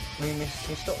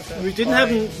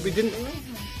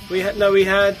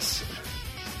had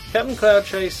Captain Cloud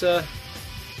Chaser.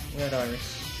 We had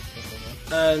Iris.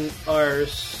 And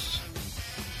Iris.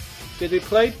 Did we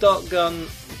play Dark Gun?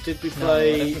 Did we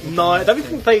play Nine? I don't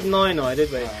think we played Nine Eye,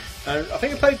 did we? No. I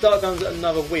think we played Dark Guns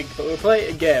another week, but we'll play it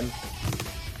again.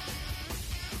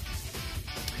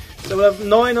 So we'll have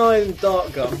Nine Eye and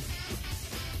Dark Gun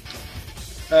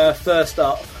first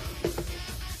up.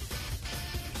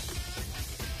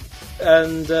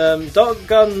 And Dark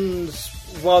Guns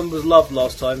 1 was loved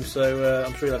last time, so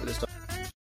I'm sure you'll have it this time.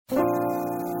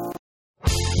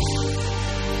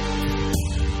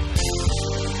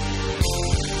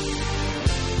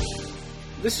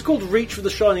 This is called Reach for the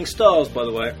Shining Stars, by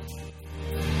the way.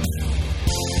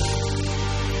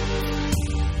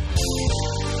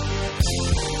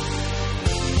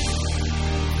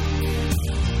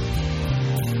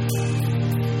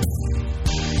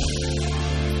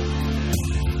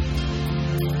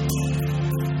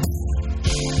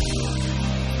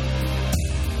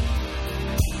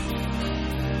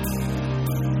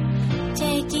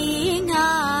 Taking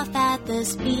off at the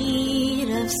speed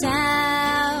of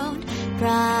sound.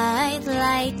 Bright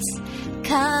lights,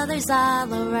 colors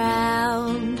all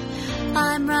around.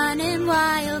 I'm running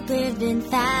wild, living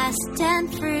fast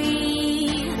and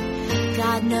free.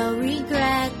 Got no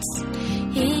regrets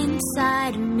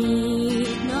inside of me,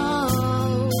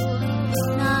 no.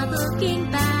 Not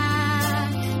looking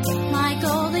back. My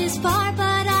goal is far,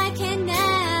 but I can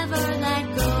never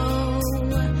let go.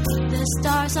 The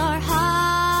stars are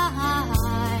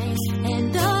high,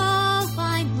 and though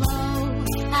I'm low,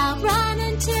 I'll run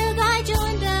until I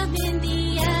join them in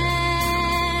the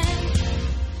end.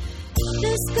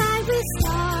 The sky with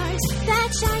stars that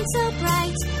shine so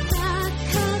bright, the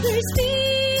colors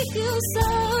feel so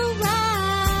right.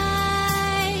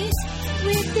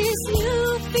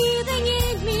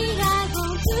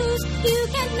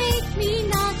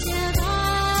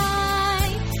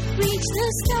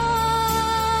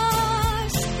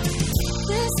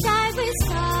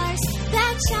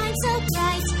 shine so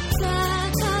bright. The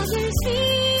colors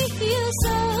feel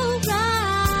so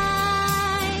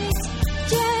right.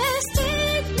 Just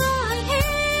take my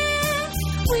hand.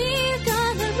 We're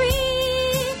gonna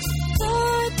reach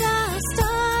for the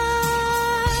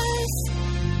stars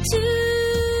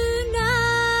tonight.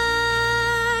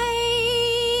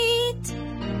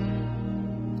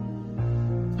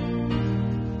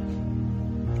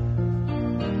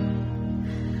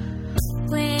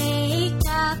 Wake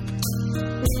up,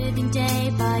 living day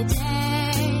by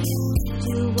day.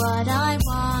 Do what I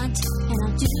want, and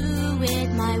I'll do it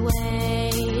my way.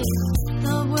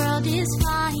 The world is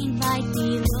fine right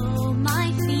below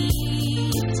my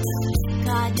feet.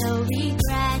 Got no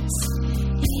regrets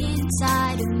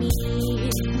inside of me.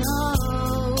 No,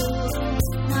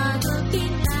 not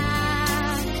looking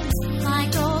back. My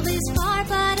goal is far,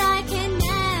 but I can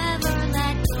never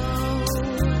let go.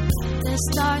 The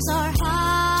stars are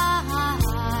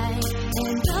high,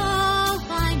 and though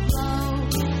I'm low,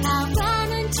 I'll run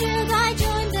until I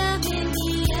join them in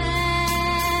the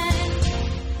end.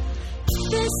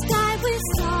 The sky with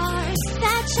stars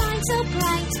that shine so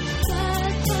bright, the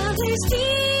colors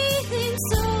feeling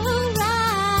so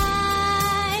right.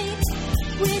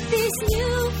 With this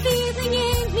new feeling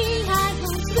in me, I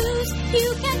won't lose. You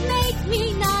can make me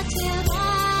not till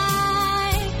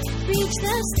I reach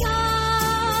the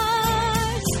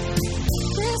stars.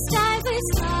 The sky with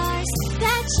stars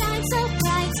that shine so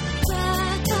bright, the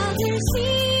colors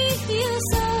feel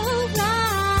so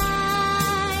right.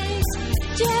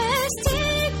 Just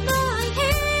take my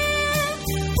hand,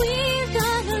 we're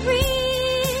gonna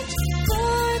reach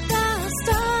for the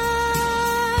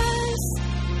stars.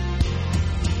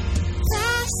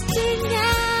 Faster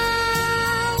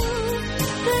now,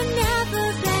 the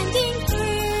never-ending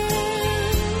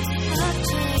thrill of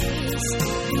chase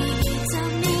creates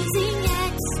amazing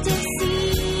ecstasy.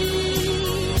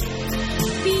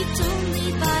 Beat only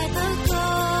by the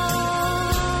goal.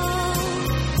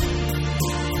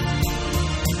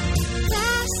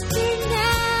 Faster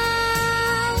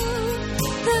now,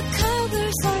 the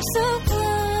colors are so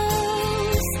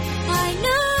close. I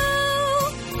know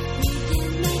we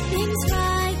can make things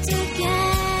right again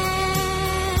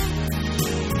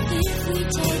if we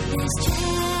take this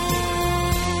chance.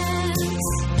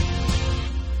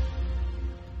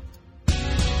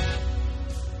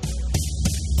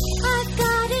 I've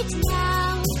got it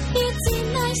now, it's in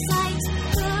my sight.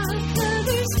 The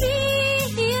colors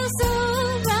feel so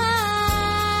right.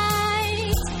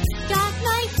 Got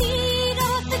my feet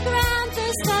off the ground, the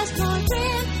stars more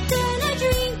real than I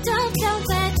dreamed of. Don't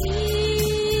let me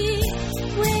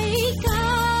wake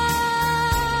up.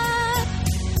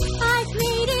 I've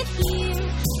made it here,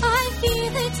 I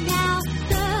feel it now.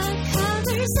 The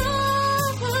colors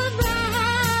all around.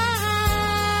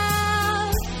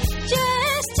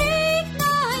 Just take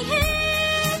my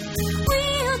hand,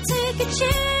 we'll take a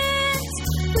chance.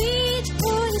 Reach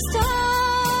for the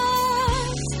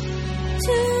stars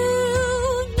tonight.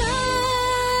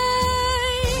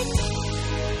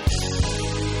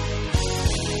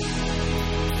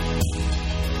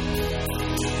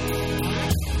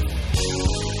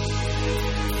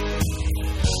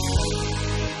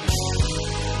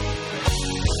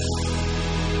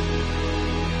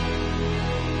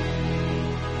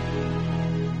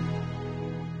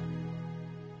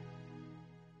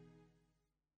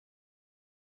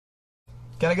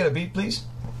 Can I get a beat, please?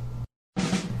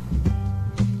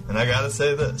 And I gotta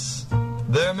say this.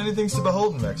 There are many things to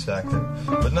behold in Rex Factor,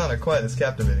 but none are quite as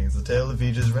captivating as the tale of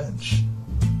Vija's wrench.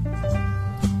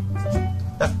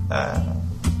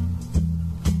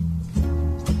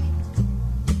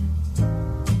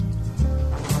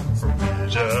 For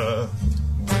Vija,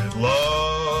 with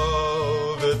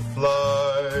love it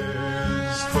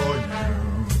flies for you.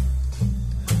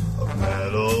 Of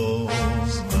metals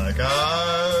like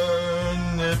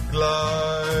iron it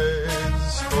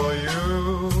glides for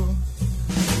you.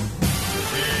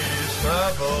 These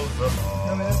travels the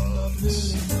months.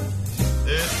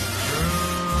 It's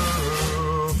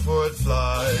true, for it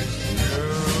flies to you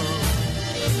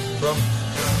from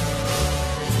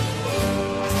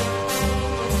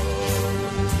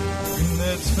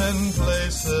it's been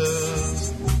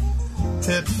places,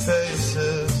 hit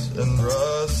faces, and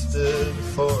rusted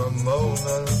for a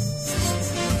moment.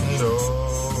 No,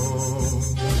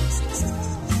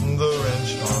 the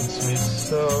wrench haunts me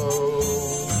so.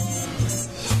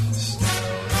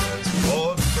 Still, it's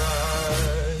more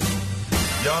bright.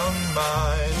 Young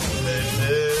mind made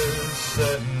his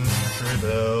century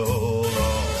build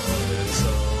on its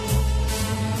own.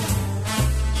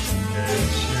 In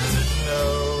case you didn't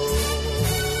know,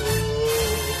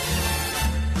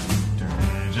 to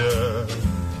Vija,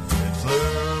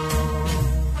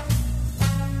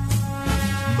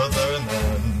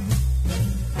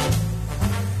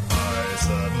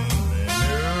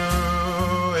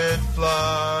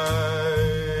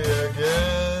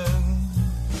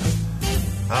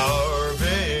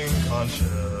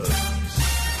 conscience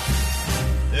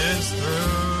is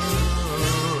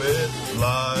through, it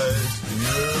flies to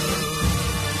you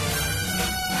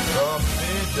from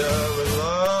Vija with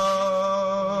love.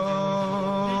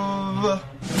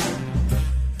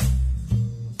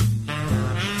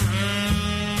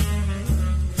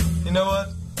 You know what?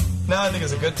 Now I think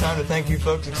it's a good time to thank you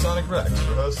folks at Sonic Rex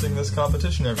for hosting this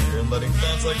competition every year and letting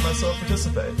fans like myself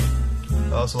participate.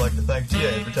 I'd also like to thank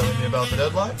TA for telling me about the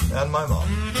deadline, and my mom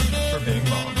for being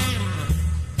mom.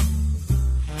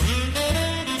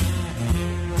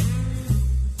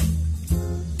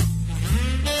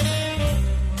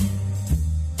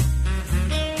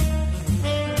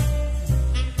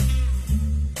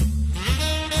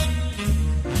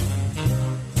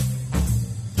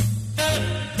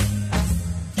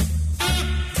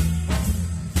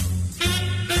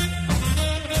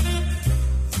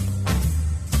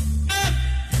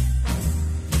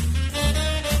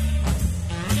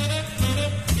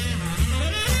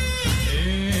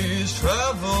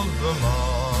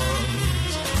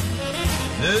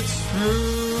 It's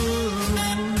true,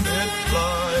 it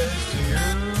flies to you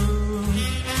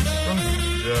from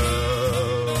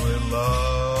Vija with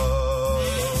love.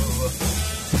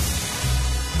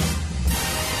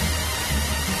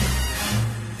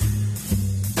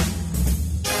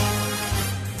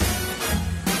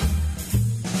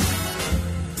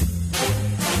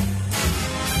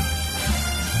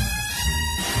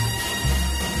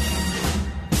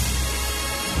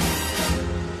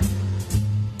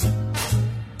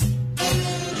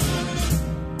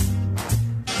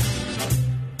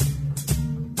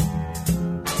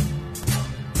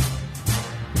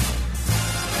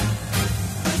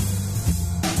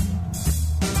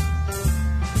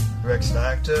 Rex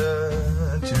Factor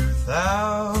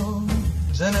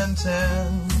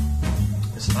 2010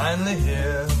 is finally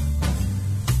here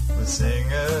with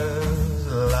singers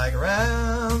like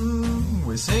Ram.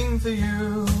 We sing for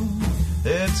you,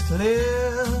 it's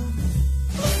clear.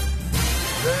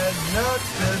 Red Note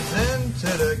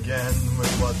presented again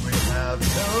with what we have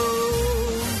so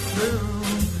true.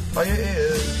 Are your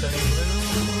ears turning blue?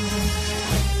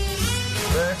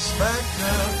 Rex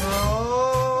Factor for all.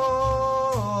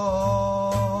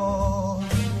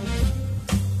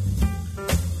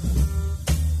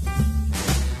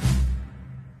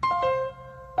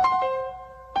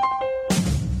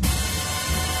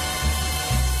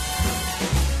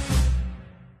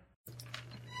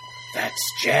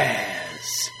 That's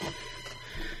jazz.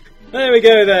 There we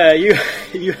go there. You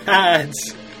had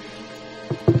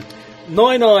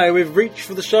Nine Eye with Reach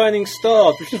for the Shining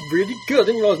Stars, which is really good. I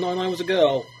didn't realise Nine Eye was a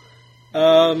girl.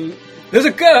 There's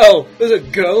a girl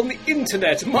on the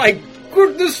internet. My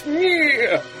goodness me!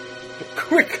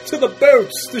 Quick to the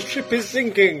boats, the ship is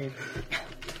sinking.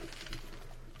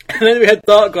 And then we had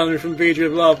Dark Gunner from Vija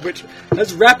of Love, which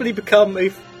has rapidly become a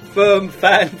firm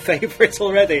fan favourite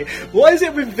already. Why is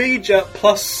it with Vija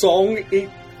plus song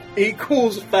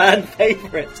equals fan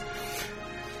favourite?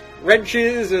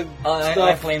 Wrenches and stuff.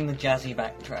 I blame the jazzy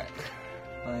backtrack.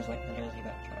 I always like the jazzy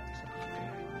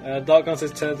backtracks. Dark Gun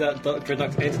says, turns out Dr.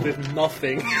 Duck entered with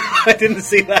nothing. I didn't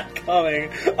see that coming.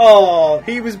 Oh,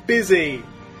 he was busy.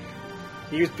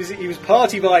 He was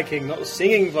party Viking, not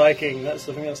singing Viking. I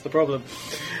think that's the problem.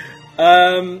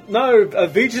 No,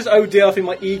 Vija's OD, I think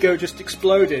my ego just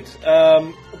exploded.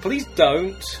 Please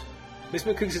don't. Miss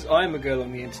McCook says, I am a girl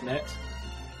on the internet.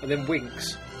 And then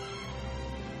winks.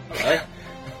 Hello.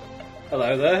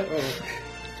 Hello there. Oh.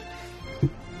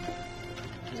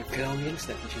 There's a girl on the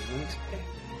internet and she winks.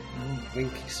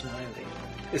 Winky smiley.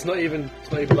 It's not even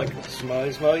like a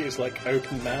smiley, it's like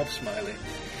open mouth smiley.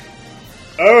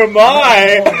 Oh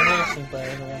my!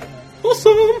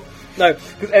 Awesome! No,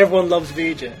 because everyone loves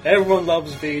Vija. Everyone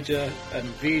loves Vija, and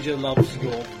Vija loves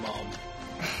your mom.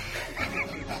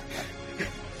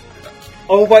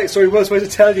 Oh wait, sorry, we weren't supposed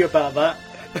to tell you about that.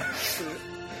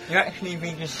 You're actually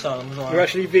Vija's son as well. You're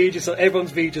actually Vija's son.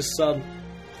 Everyone's Vija's son.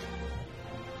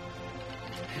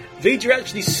 Vija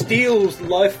actually steals the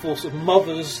life force of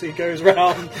mothers he goes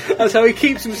around. That's how he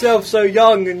keeps himself so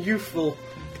young and youthful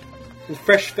and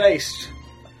fresh-faced.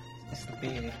 It's the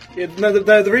beard. Yeah, no,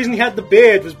 the reason he had the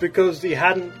beard was because he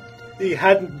hadn't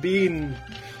been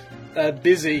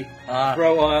busy for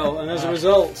a while, and as a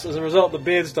result, the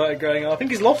beard started growing out. I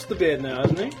think he's lost the beard now,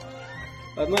 hasn't he?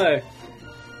 I don't know.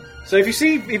 So if you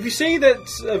see that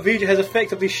Vija has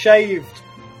effectively shaved,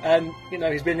 and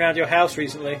he's been around your house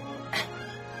recently,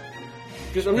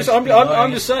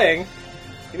 I'm just saying,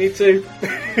 you need to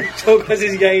talk as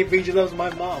his yay. Vija loves my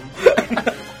mum.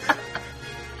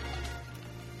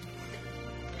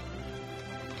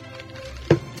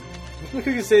 Look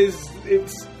who says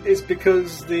it's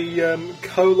because the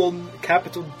colon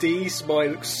capital D smile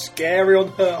looks scary on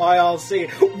her IRC.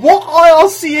 What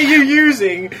IRC are you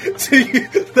using to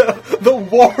the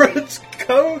warrant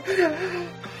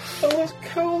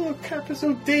colon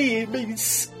capital D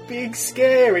means being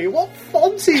scary? What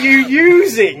font are you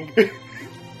using?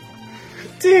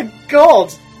 Dear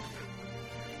God.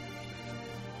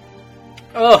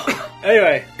 Oh,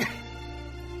 anyway.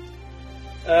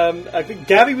 I think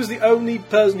Gabby was the only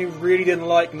person who really didn't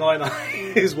like Nine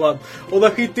Eyes one,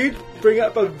 although he did bring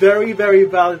up a very, very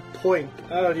valid point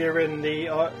earlier in the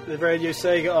Radio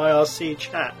Sega IRC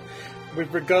chat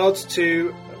with regards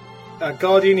to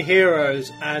Guardian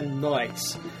Heroes and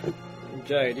Knights.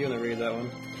 Jay, do you want to read that one?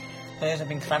 Players have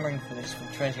been clamouring for this from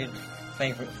treasured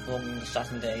favourite from the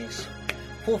Saturn days.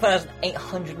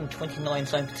 4,829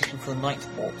 signed petition for a Knights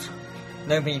port.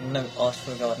 Nobody asked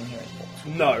for a Guardian Heroes port.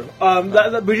 No,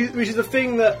 which is the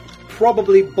thing that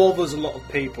probably bothers a lot of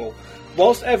people.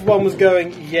 Whilst everyone was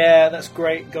going, yeah, that's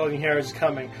great, Guardian Heroes is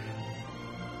coming,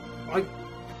 I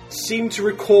seem to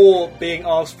recall being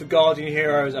asked for Guardian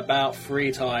Heroes about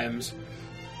 3 times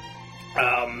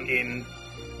in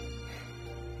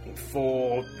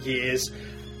 4 years,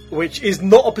 which is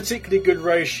not a particularly good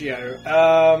ratio.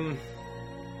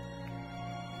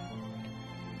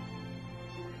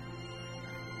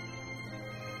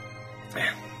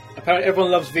 Apparently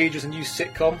everyone loves Vija's new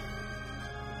sitcom.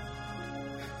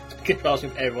 You can ask me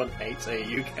if everyone hates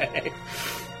AUK.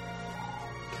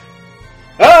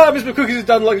 Miss McCookies has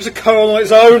done like just a colon on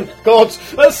its own. God,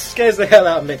 that scares the hell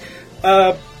out of me.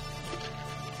 But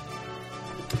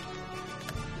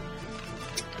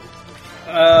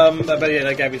yeah,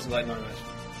 they gave me some like no.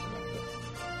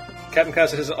 Captain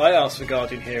Cursor says, I asked for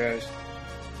Guardian Heroes.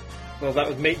 Well, that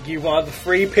would make you one of the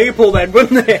 3 people then,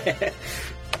 wouldn't it?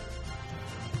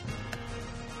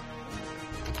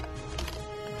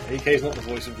 AK is not the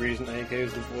voice of reason, AK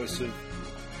is the voice of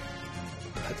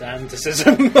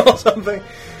pedanticism or something.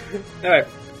 Anyway,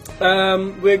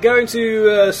 we're going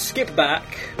to skip back,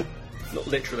 not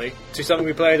literally, to something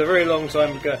we played a very long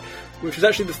time ago, which was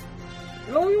actually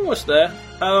we're almost there.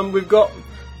 We've got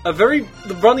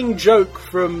the running joke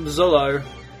from Zolo,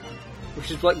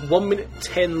 which is like 1 minute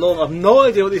 10 long. I've no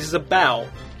idea what this is about.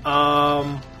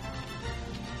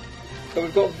 But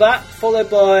we've got that, followed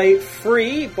by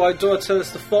Free by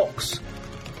Donatellis the Fox,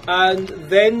 and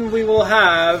then we will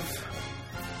have...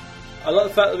 I like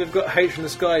the fact that we've got Hate from the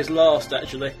Skies last,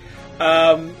 actually.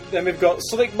 Then we've got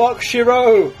Sonic Mark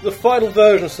Shiro, the final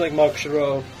version of Sonic Mark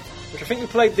Shiro, which I think we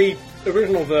played the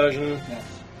original version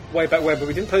way back when, but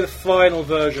we didn't play the final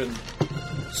version.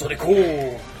 Sonic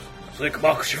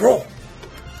Mark Shiro!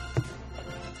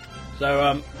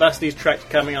 So that's these tracks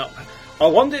coming up. I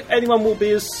wonder if anyone will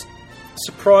be as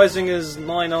surprising as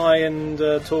Nine Eye and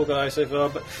Tall Guy so far,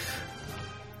 but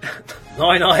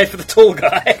Nine Eye for the Tall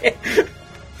Guy.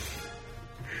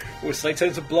 We'll say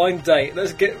turn to Blind Date.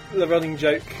 Let's get the running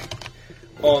joke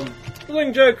on.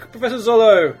 Running joke, Professor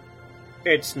Zolo.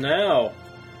 It's now.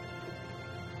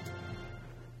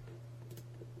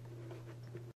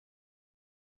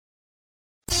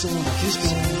 Sonic is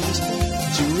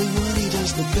back, doing what he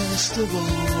does the best of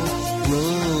all.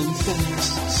 Run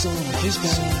fast, Sonic is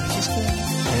back,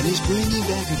 and he's bringing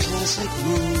back a classic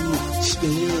move,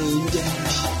 Spin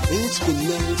Dash. It's been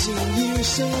 19 years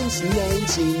since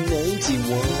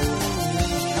 1991.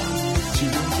 To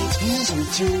make his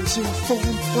return to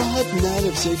form, but not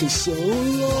have taken so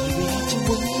long to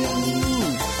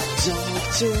wait.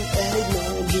 Dr.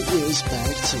 Eggman, he is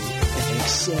back to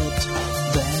accept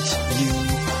that you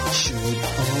should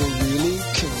all really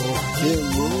call him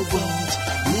robot.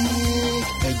 Nick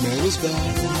Eggman is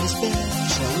back,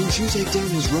 trying to take down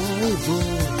his rival.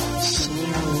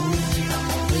 Sorry,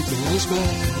 Eggman is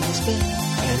back,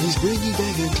 and he's bringing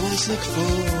back a classic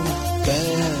form.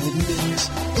 Badness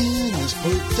in his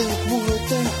perfect world,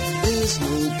 there is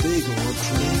no big or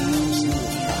crazy.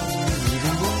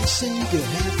 Sega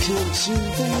had come to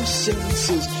their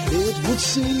senses, it would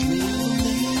seem.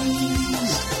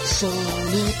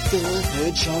 Sonic the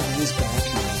Hedgehog is back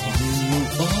now. You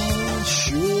all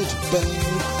should bow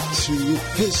to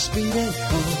his speed and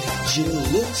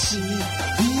agility.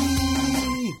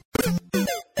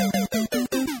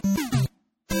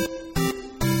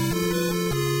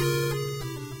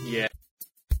 Yeah.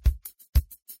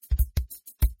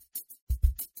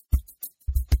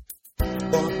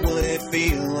 What would it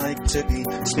feel like to be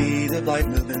the speed of light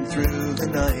moving through the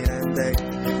night and day?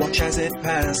 Watch as it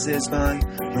passes by,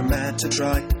 you're mad to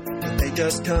try, they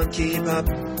just can't keep up.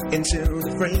 Into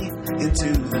the free,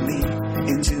 into the me,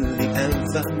 into the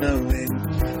nth unknowing.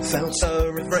 Felt so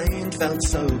refrained, felt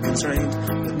so constrained,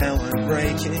 but now I'm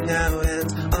breaking out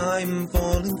and I'm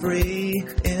falling free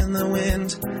in the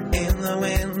wind, in the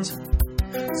wind.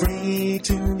 Free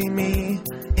to be me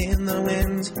in the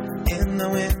wind, in the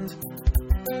wind.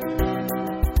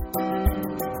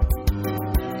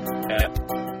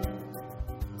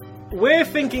 We're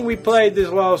thinking we played this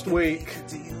last week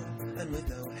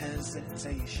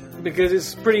because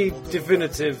it's pretty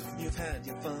definitive,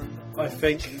 I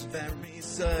think.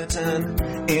 Certain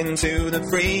into the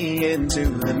free, into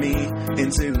the me,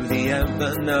 into the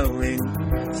ever knowing.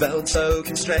 Felt so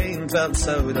constrained, felt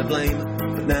so to blame,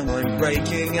 but now I'm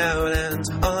breaking out and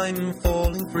I'm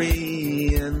falling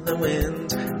free in the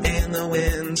wind, in the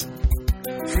wind.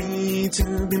 Free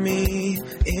to be me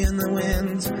in the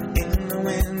wind, in the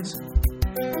wind.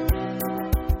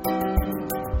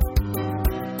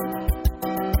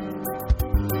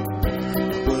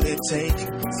 Would it take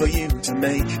for you to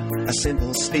make a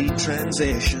simple speed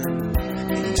transition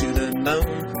into the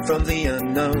known from the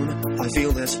unknown? I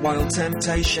feel this wild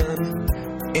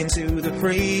temptation into the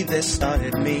free. This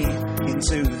started me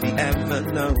into the ever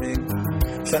knowing.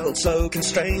 Felt so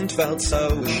constrained, felt so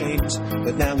ashamed,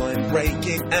 but now I'm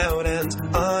breaking out and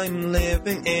I'm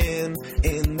living in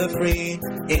the free,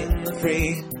 in the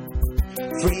free.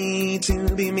 Free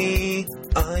to be me,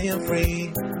 I am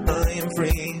free, I am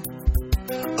free.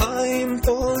 I'm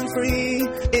falling free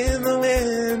in the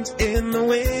wind, in the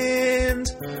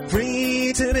wind.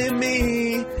 Free to be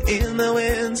me in the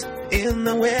wind, in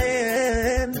the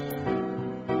wind.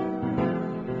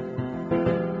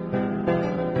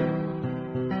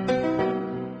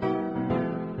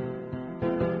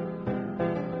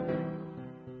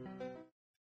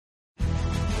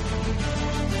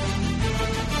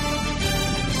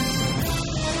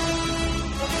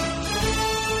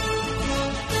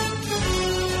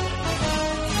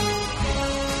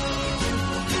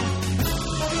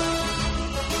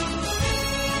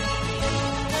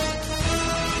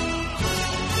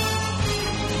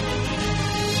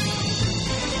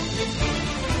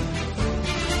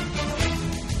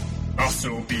遊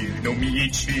びの道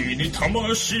に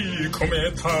魂込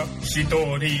めた一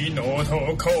人の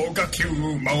男が急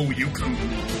も行く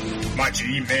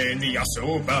真面目に遊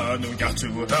ばぬ奴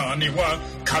らには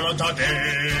体で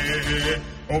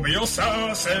怯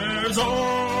させるぞ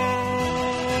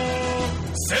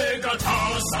セガタ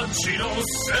サンチロ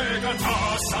セガタ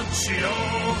サンチロ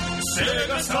セ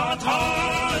ガサ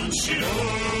タンチロ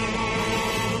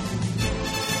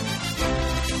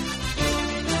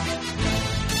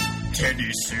テニ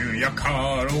スやカ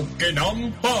ラオケナ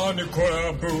ンパにク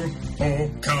ラブ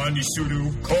他にす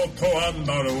ることは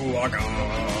なるわが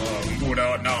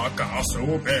村中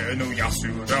遊べぬ奴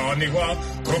らには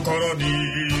心に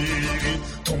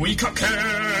問いかけ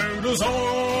るぞ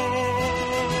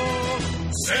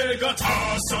セガタ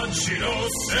サンチロ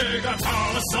セガタ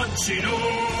サンチロ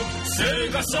セ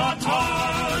ガサ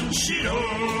タンチロ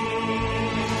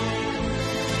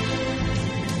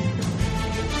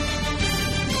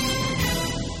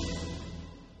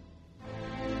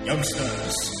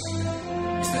Youngsters,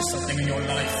 is there something in your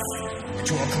life that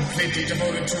you are completely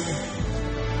devoted to?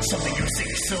 Something you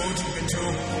sink so deep into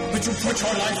that you put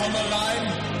your life on the line?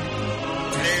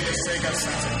 Play the Sega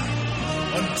Saturn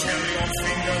until your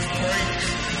fingers break.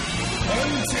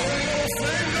 Until your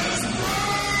fingers break!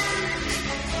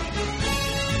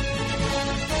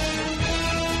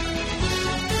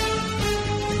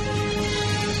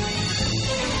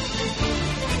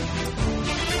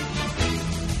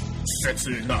 刹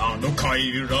那の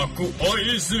快楽追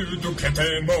い続けて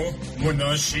も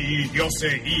虚しい余生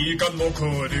が残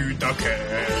るだけ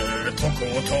とこ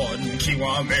とん極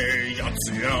め奴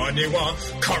らには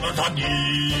体に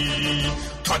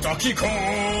叩き込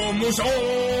むぞ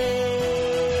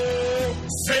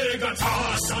セガタ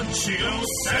サンチロ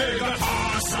セガ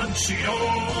タサンチロ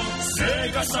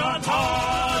セガサタ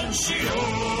ンチロ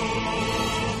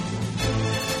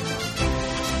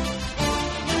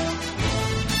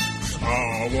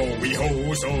青い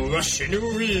放送が死ぬ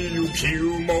雪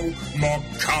も真っ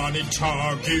赤に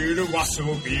たぎる遊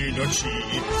びの地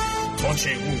途中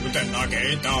で投げ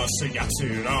出す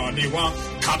奴らには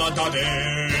体で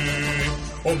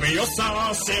怯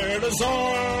させるぞ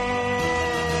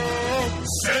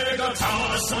セガタ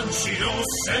サンチロ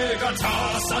セガタ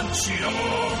サンチロ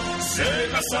セ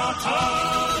ガサタ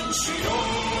ンチロ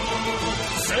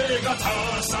セガタ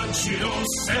サンチロ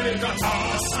セガタ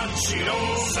サンチロ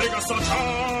セガサタン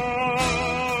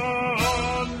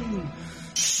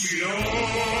チロ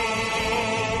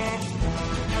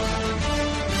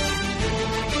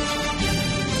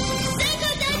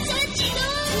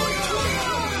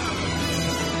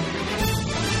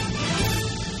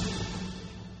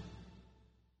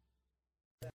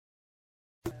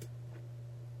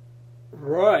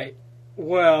Right.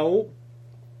 Well,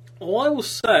 all I will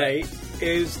say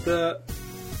is that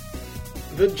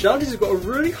the judges have got a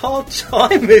really hard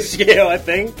time this year, I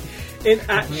think, in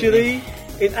actually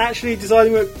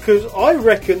deciding what, because I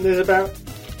reckon there's about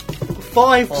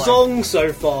five songs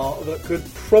so far that could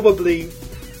probably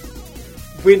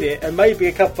win it, and maybe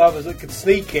a couple of others that could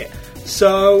sneak it.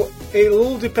 So it'll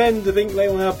all depend, I think,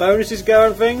 on how bonuses go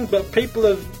and things. But I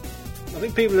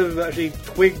think people have actually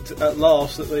twigged at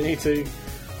last that they need to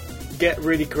get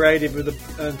really creative with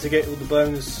to get all the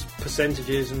bonus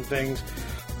percentages and things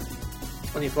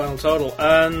on your final total.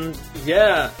 And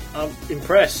yeah, I'm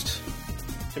impressed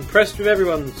with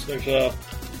everyone so far.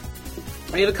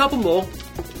 I have a couple more,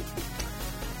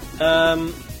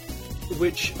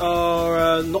 which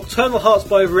are Nocturnal Hearts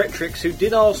by Retrix, who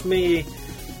did ask me.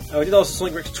 I did ask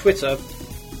Sonic Rex Twitter,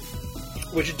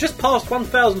 which had just passed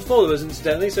 1,000 followers,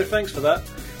 incidentally, so thanks for that.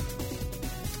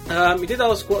 He did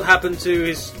ask what happened to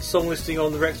his song listing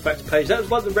on the Rex Factor page. That was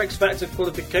like the Rex Factor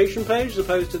qualification page, as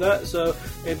opposed to that, so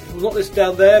it's not listed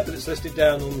down there, but it's listed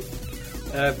down on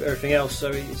everything else, so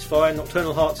it's fine.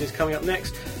 Nocturnal Hearts is coming up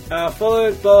next,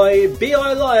 followed by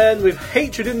B.I. Lion with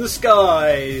Hatred in the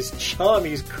Skies,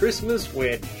 Charmy's Christmas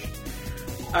Wish.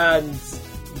 And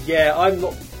yeah, I'm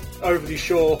not overly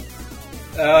sure.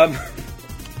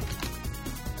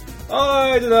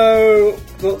 I don't know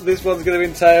what this one's going to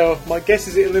entail. My guess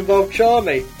is it'll involve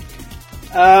Charmy.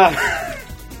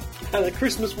 And a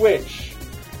Christmas Wish.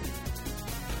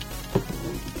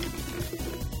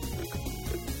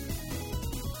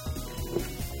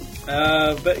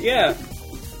 But yeah,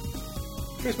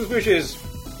 Christmas wishes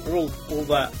are all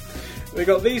that. We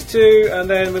got these two, and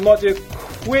then we might do a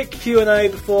quick Q&A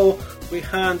before we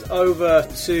hand over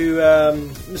to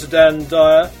Mr. Dan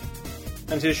Dyer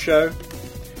and his show.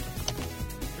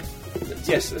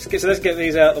 Yes, let's get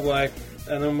these out of the way,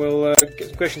 and then we'll get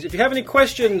some questions. If you have any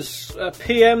questions,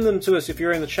 PM them to us if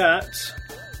you're in the chat.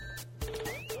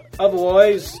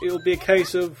 Otherwise, it'll be a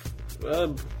case of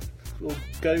we'll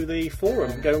go to the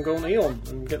forum, go on Eon,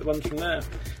 and get the ones from there,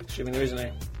 assuming there is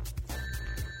any.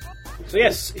 So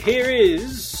yes, here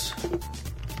is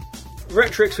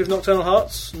Retrix with Nocturnal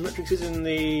Hearts. Retrix is in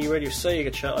the Radio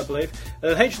Sega chat, I believe.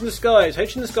 Hatred in the Skies.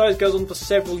 Hatred in the Skies goes on for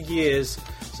several years,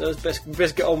 so let's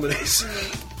best get on with this.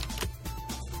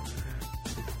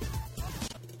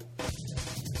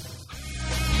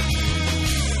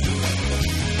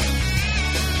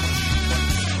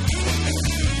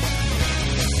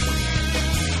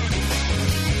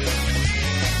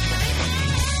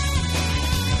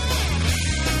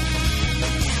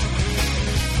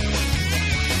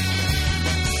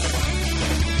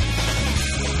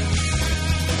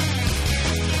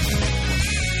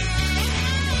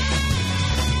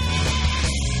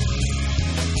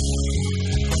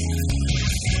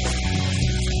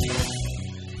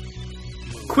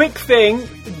 Quick thing,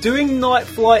 doing Night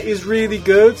Flight is really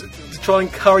good to try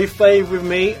and curry favour with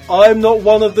me. I'm not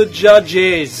one of the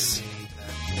judges.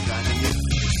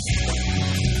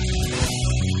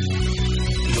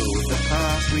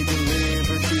 We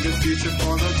deliver to the future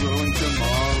for the growing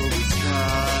tomorrow we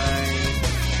strive.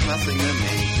 Nothing to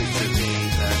make it to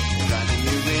data, driving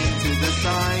you into the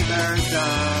cyber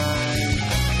dive.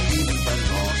 Even when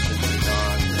lost in the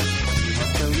darkness, you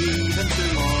must believe in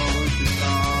tomorrow to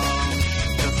come.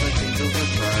 Just like angels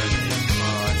with burning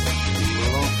hearts, we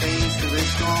will all face the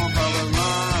risk of our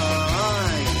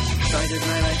lives. Sight at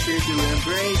night I cheer to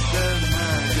embrace the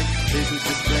magic, visions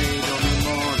displayed on the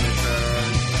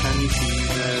monitors. Can you see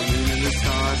the moon and the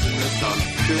stars and the sun?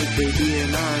 Could they be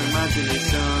in our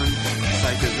imagination?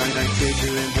 Sight at night I cheer to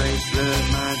embrace the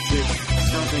magic,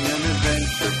 starting an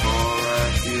adventure for our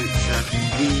future.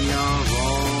 We are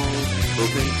all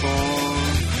hoping for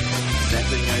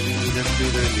stepping out lead us to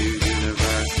the new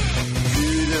universe, to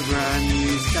the brand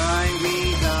new sky we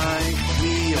dive.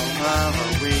 We all have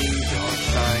our wings on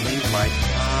shining white,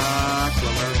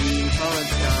 aquamarine colored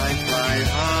sky, fly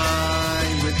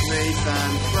high with grace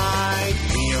and pride.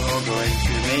 We are all going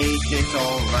to make it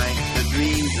alright. The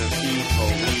dreams of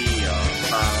people we are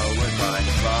powered by,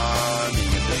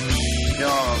 running at the speed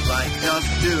of light. Just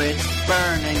do it,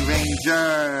 Burning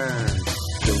Rangers.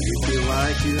 Don't you feel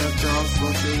like you have just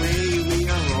lost your way? We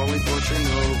are always watching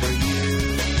over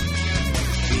you.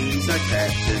 Dreams are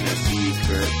kept in a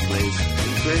secret place,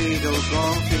 in cradles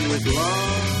rocking with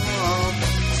love.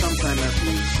 Sometime a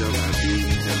piece of our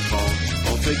dreams can fall.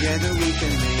 All together we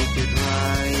can make it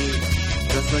right.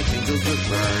 Just like angels with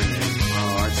burning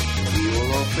hearts, we will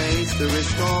all face the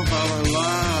risk of our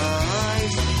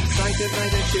lives. Sight at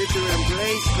night and cheer to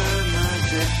embrace the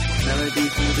magic. Melody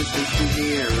through the streets to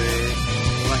hear it.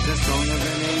 like the song of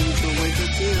an angel with a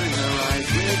tear in her eyes,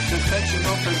 with affection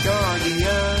of her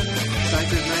guardian.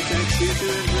 Sighted night takes you to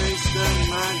embrace the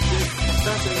magic,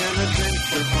 starting an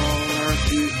adventure for our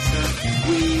future.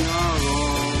 We are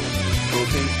all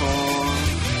hoping for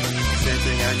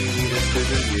setting our new leaders to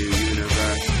the new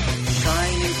universe.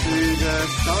 Shining through the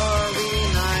starry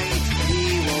night, we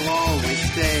will always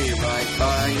stay right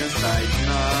by your side.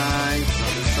 Nights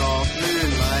on the soft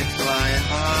moonlight fly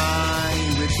high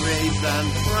with rays and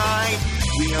pride.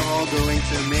 We are all going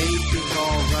to make it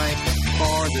alright.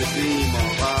 For the dream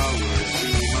of ours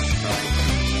we must try.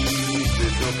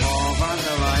 Pieces of all our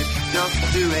life, just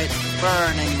do it,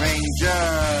 Burning Ranger.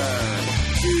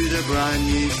 To the brand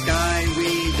new sky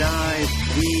we dive.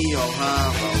 We all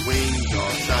have our wings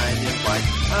all shining white.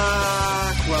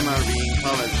 Aquamarine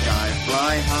colored sky,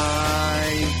 fly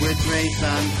high with grace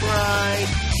and pride.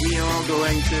 We are all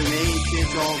going to make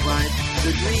it alright.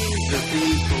 The dreams of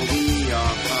people we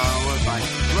are powered by,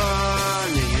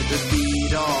 running at the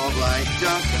speed of light.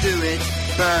 Just do it,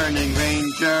 Burning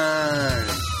Ranger.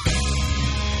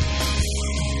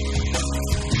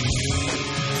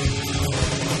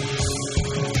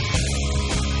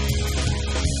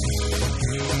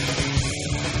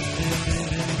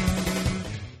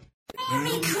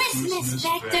 Christmas,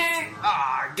 Vector!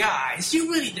 Aw, guys, you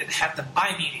really didn't have to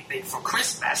buy me anything for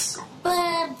Christmas.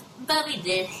 But we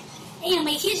did.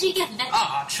 Anyway, here's your gift, Vector.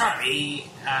 Aw, Charlie,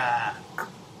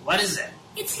 what is it?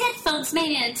 It's headphones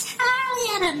made entirely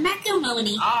out of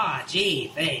macaroni. Ah,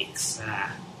 gee, thanks.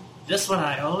 Just what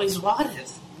I always wanted.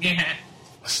 I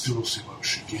still don't see why we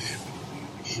should get him.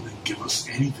 He didn't give us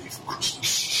anything for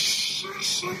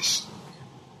Christmas.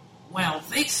 Well,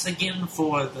 thanks again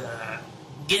for the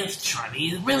gift, Charlie.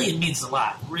 It really means a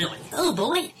lot, really. Oh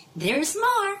boy, there's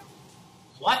more.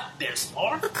 What? There's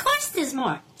more? Of course there's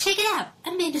more. Check it out.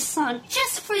 I made a song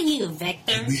just for you,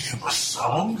 Vector. You made him a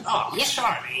song? Oh, yep.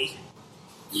 Charlie.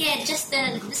 Yeah, just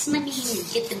let me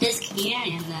get the disc here,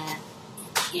 and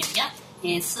here we go.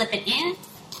 And slip it in.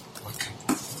 What can I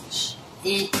do this?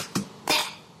 And that.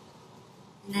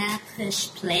 Now push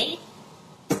play.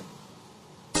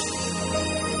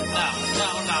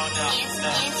 No,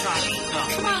 Charlie, no.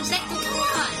 Come on, Vector, come on.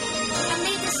 I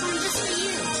made this song just for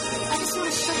you. I just want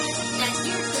to show you that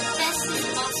you're the best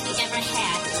boss we ever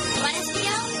had. Want us to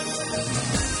go?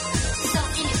 So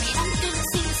anyway, I'm going to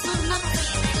sing this little number for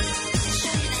you now to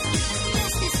show you that you're the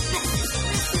bestest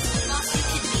boss you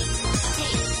could be.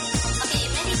 Okay,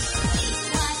 ready?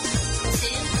 1,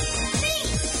 2, 3.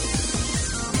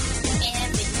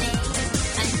 Every day,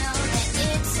 I know that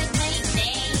it's a great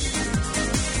day.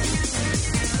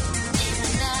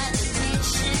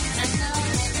 I know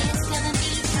that it's gonna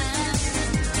be fun.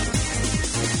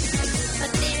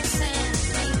 But there's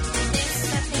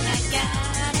something I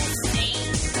gotta say.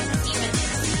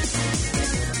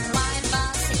 Why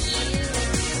boss are you?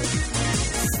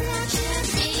 Such a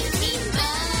baby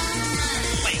mom.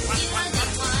 You are the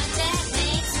one that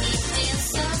makes me feel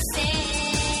so sad.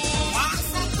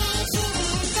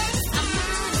 I'm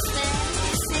not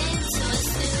listening to a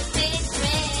stupid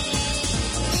grade.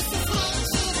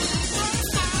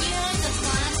 You're the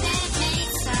one that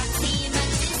makes our team a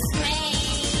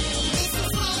disgrace.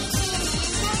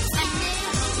 I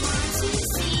never want to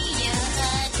see your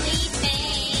ugly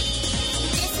face.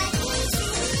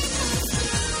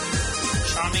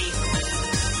 Charlie,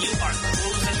 you are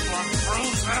cruising for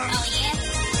cruising. Oh yeah?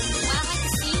 Well, I'd like to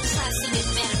see you try singing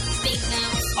better, big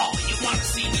nose. Oh, you want to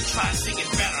see me try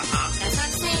singing better, huh? That's what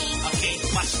I'm saying. Okay,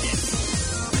 watch this.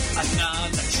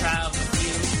 Another travel with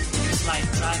you is like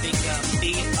driving a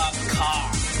beat-up car.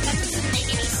 That doesn't make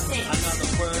any sense. Another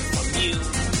word from you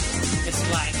is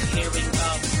like hearing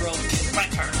a broken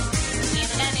record. Yeah,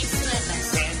 but that makes sense.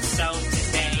 And so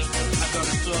today, I'm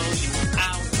gonna throw you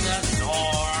out the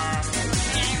door.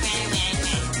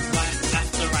 But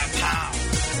after I pound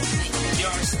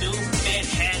your stupid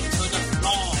head to the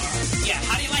floor. Yeah,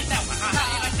 how do you like that one, huh? How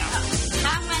do you like that one?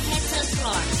 Pound my head to the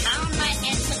floor. Pound my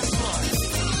head to the floor.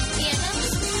 Yeah, that was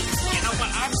really clever. You know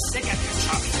what? I'm sick of you,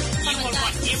 Charlie. You are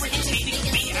one irritating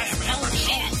me I have ever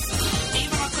known.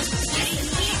 Even on Christmas Day.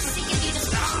 I'm sick of you just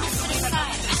pushing us to the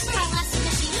side. I saw last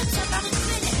submission you took on the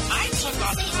credit. I took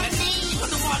on the credit.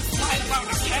 You're the one flying around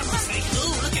the camera saying,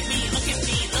 ooh, look at me, look at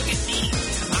me, look at me.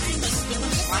 I'm a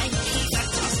stupid flying bee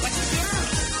that's just like a girl.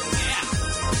 Yeah.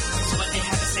 So what they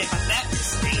have to say about that,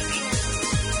 Miss Daisy?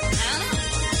 I don't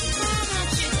know. Why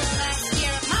don't you go last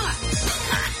year of Mama?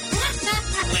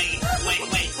 Wait.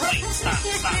 Stop.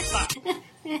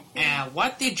 And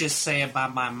what did you say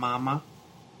about my mama?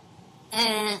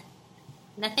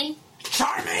 Nothing?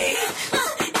 Charlie!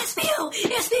 It's you!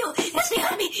 It's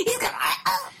behind me. He's got.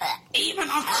 Even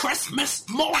on Christmas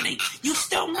morning, you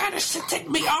still manage to tick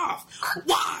me off.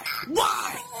 Why?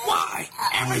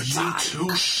 Every time. You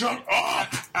two shut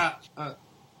up!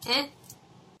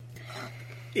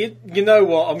 You know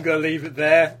what? I'm going to leave it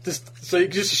there. Just so you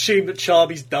can just assume that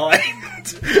Charmy's died.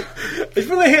 If you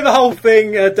want to hear the whole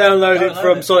thing, download it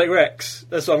from Sonic Rex.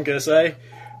 That's what I'm going to say.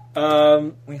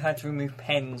 We had to remove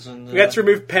pens. We had to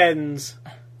remove pens.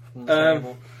 From the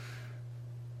table.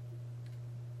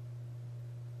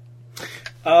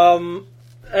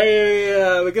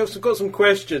 We've got some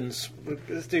questions.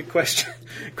 Let's do questions.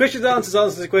 Questions,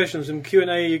 answers to questions from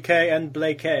Q&A UK and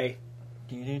Blake A.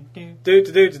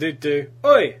 Do.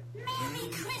 Oi!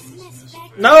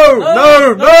 No,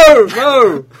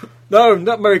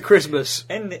 not Merry Christmas.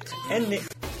 End it.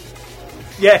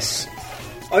 Yes.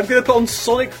 I'm going to put on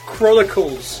Sonic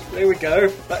Chronicles. There we go.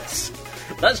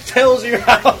 That tells you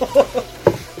how.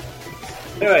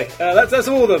 Anyway, that's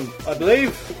all of them, I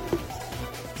believe.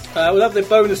 We'll have the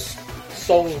bonus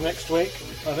songs next week,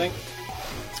 I think.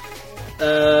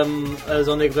 As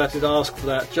Onyx did ask for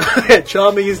that.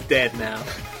 Charmy is dead now.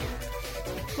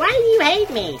 Why do you hate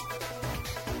me?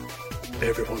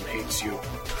 Everyone hates you.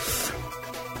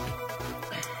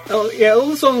 Oh yeah, all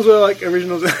the songs were like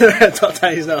originals.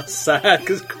 Titani's now sad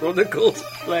because Chronicles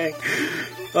are playing.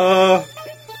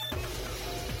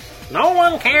 No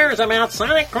one cares about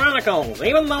Sonic Chronicles,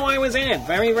 even though I was in it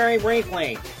very, very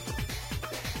briefly.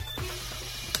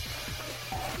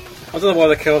 I don't know why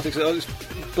the Chaotix. I just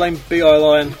blame B.I.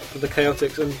 Lion for the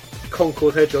Chaotix, and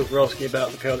Concord Hedgehog were asking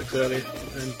about the Chaotix earlier,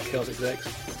 and Chaotix X.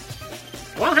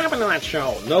 What happened to that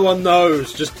show? No one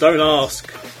knows, just don't ask.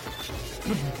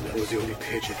 That was the only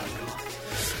pigeon I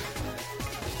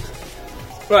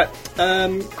got. Right,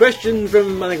 question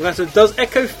from Maniglatter. Does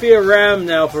Echo fear Ram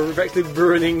now for effectively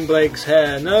ruining Blake's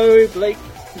hair? No, Blake.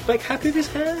 Is Blake happy with his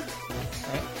hair?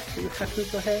 Are you happy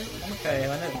with the hair? Okay, I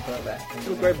know it'll grow back.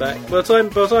 It'll grow back. By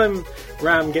the time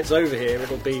Ram gets over here,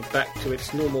 it'll be back to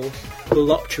its normal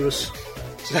voluptuous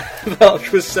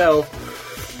self.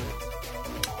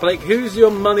 Blake, who's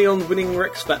your money on winning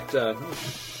Rex Factor?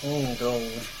 Oh, God.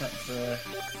 That's,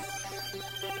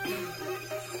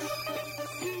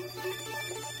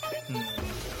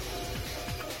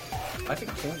 I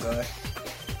think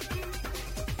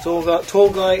Tall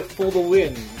guy for the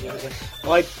win. Yeah.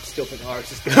 I still think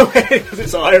Iris is going to win because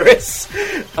it's Iris.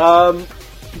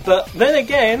 But then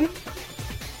again,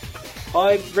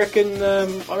 I reckon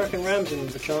Ram's in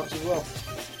the chance as well.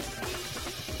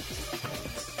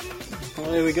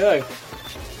 Well, there we go.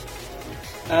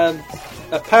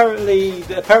 Apparently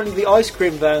the ice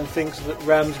cream van thinks that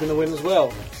Ram's going to win as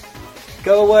well.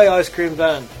 Go away, ice cream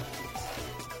van.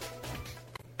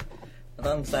 I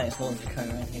don't understand it's not to come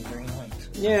around here during the night.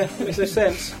 Yeah, it makes no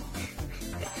sense.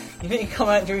 You think you come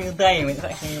out during the day when it's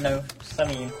actually,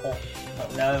 sunny and hot? Oh,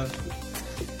 no.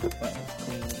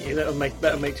 Yeah,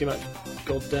 that'll make too much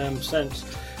goddamn sense.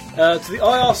 To the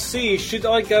IRC, should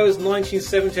I go as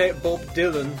 1978 Bob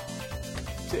Dylan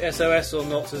to SOS or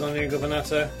not, says Onion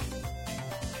Governato.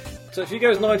 So if you go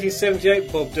as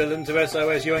 1978 Bob Dylan to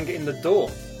SOS, you won't get in the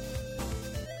door.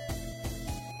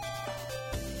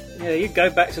 Yeah, you go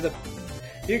back to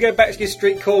your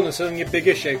street corner selling your big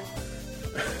issue.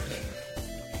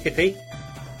 Hippie.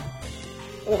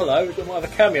 Oh, hello, we might have a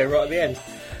cameo right at the end.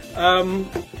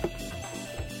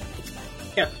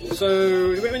 Yeah, so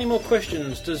do we have any more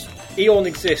questions? Does Eon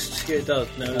exist? Yeah, it does.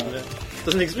 No.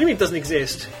 Doesn't exist. What do you mean it doesn't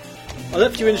exist? I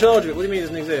left you in charge of it. What do you mean it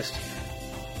doesn't exist?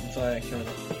 Sorry, I killed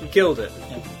it. You killed it?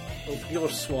 Yeah. Well, you're a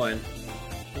swine.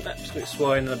 An absolute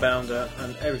swine and a bounder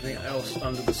and everything else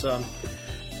under the sun.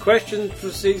 Question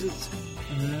for seasons.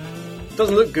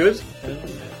 Doesn't look good.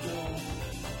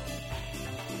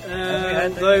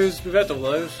 We've had all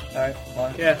those. Alright,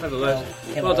 fine. Yeah, had all those.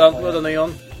 Well Well done,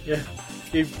 Eon. Yeah,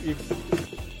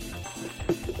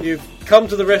 you've come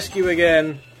to the rescue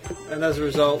again, and as a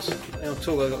result,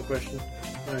 Tall Guy got a question.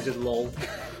 No, he said lol.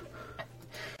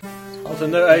 Also,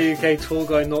 no AUK Tall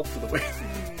Guy not for the win.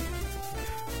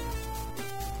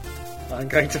 I'm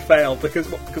going to fail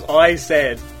because I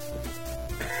said.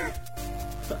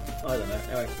 I don't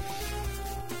know.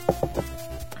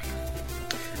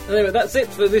 Anyway, that's it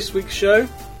for this week's show.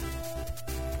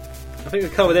 I think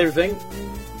we've covered everything.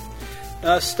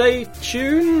 Stay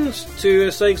tuned to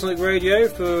Sega Sonic Radio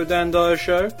for Dan Dyer's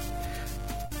show.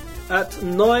 At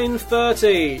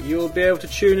 9:30, you'll be able to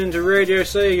tune into Radio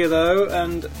Sega though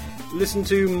and listen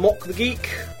to Mock the Geek,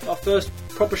 our first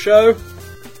proper show,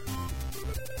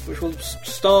 which will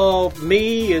star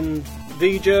me and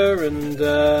Vija and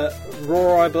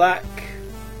Rory Black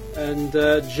and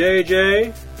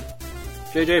JJ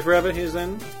Forever, here's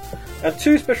then. and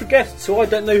 2 special guests who I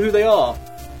don't know who they are.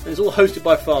 And it's all hosted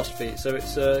by Fast Feet, so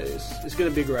it's going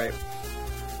to be great.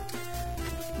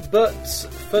 But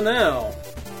for now,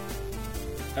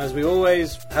 as we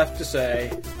always have to say,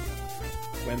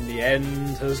 when the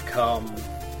end has come,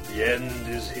 the end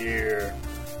is here.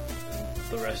 And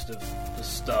the rest of the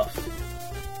stuff.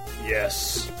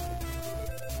 Yes.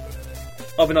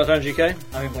 I've been Nighttown GK.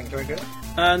 I'm Blink Joker.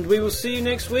 And we will see you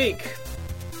next week.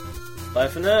 Bye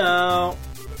for now.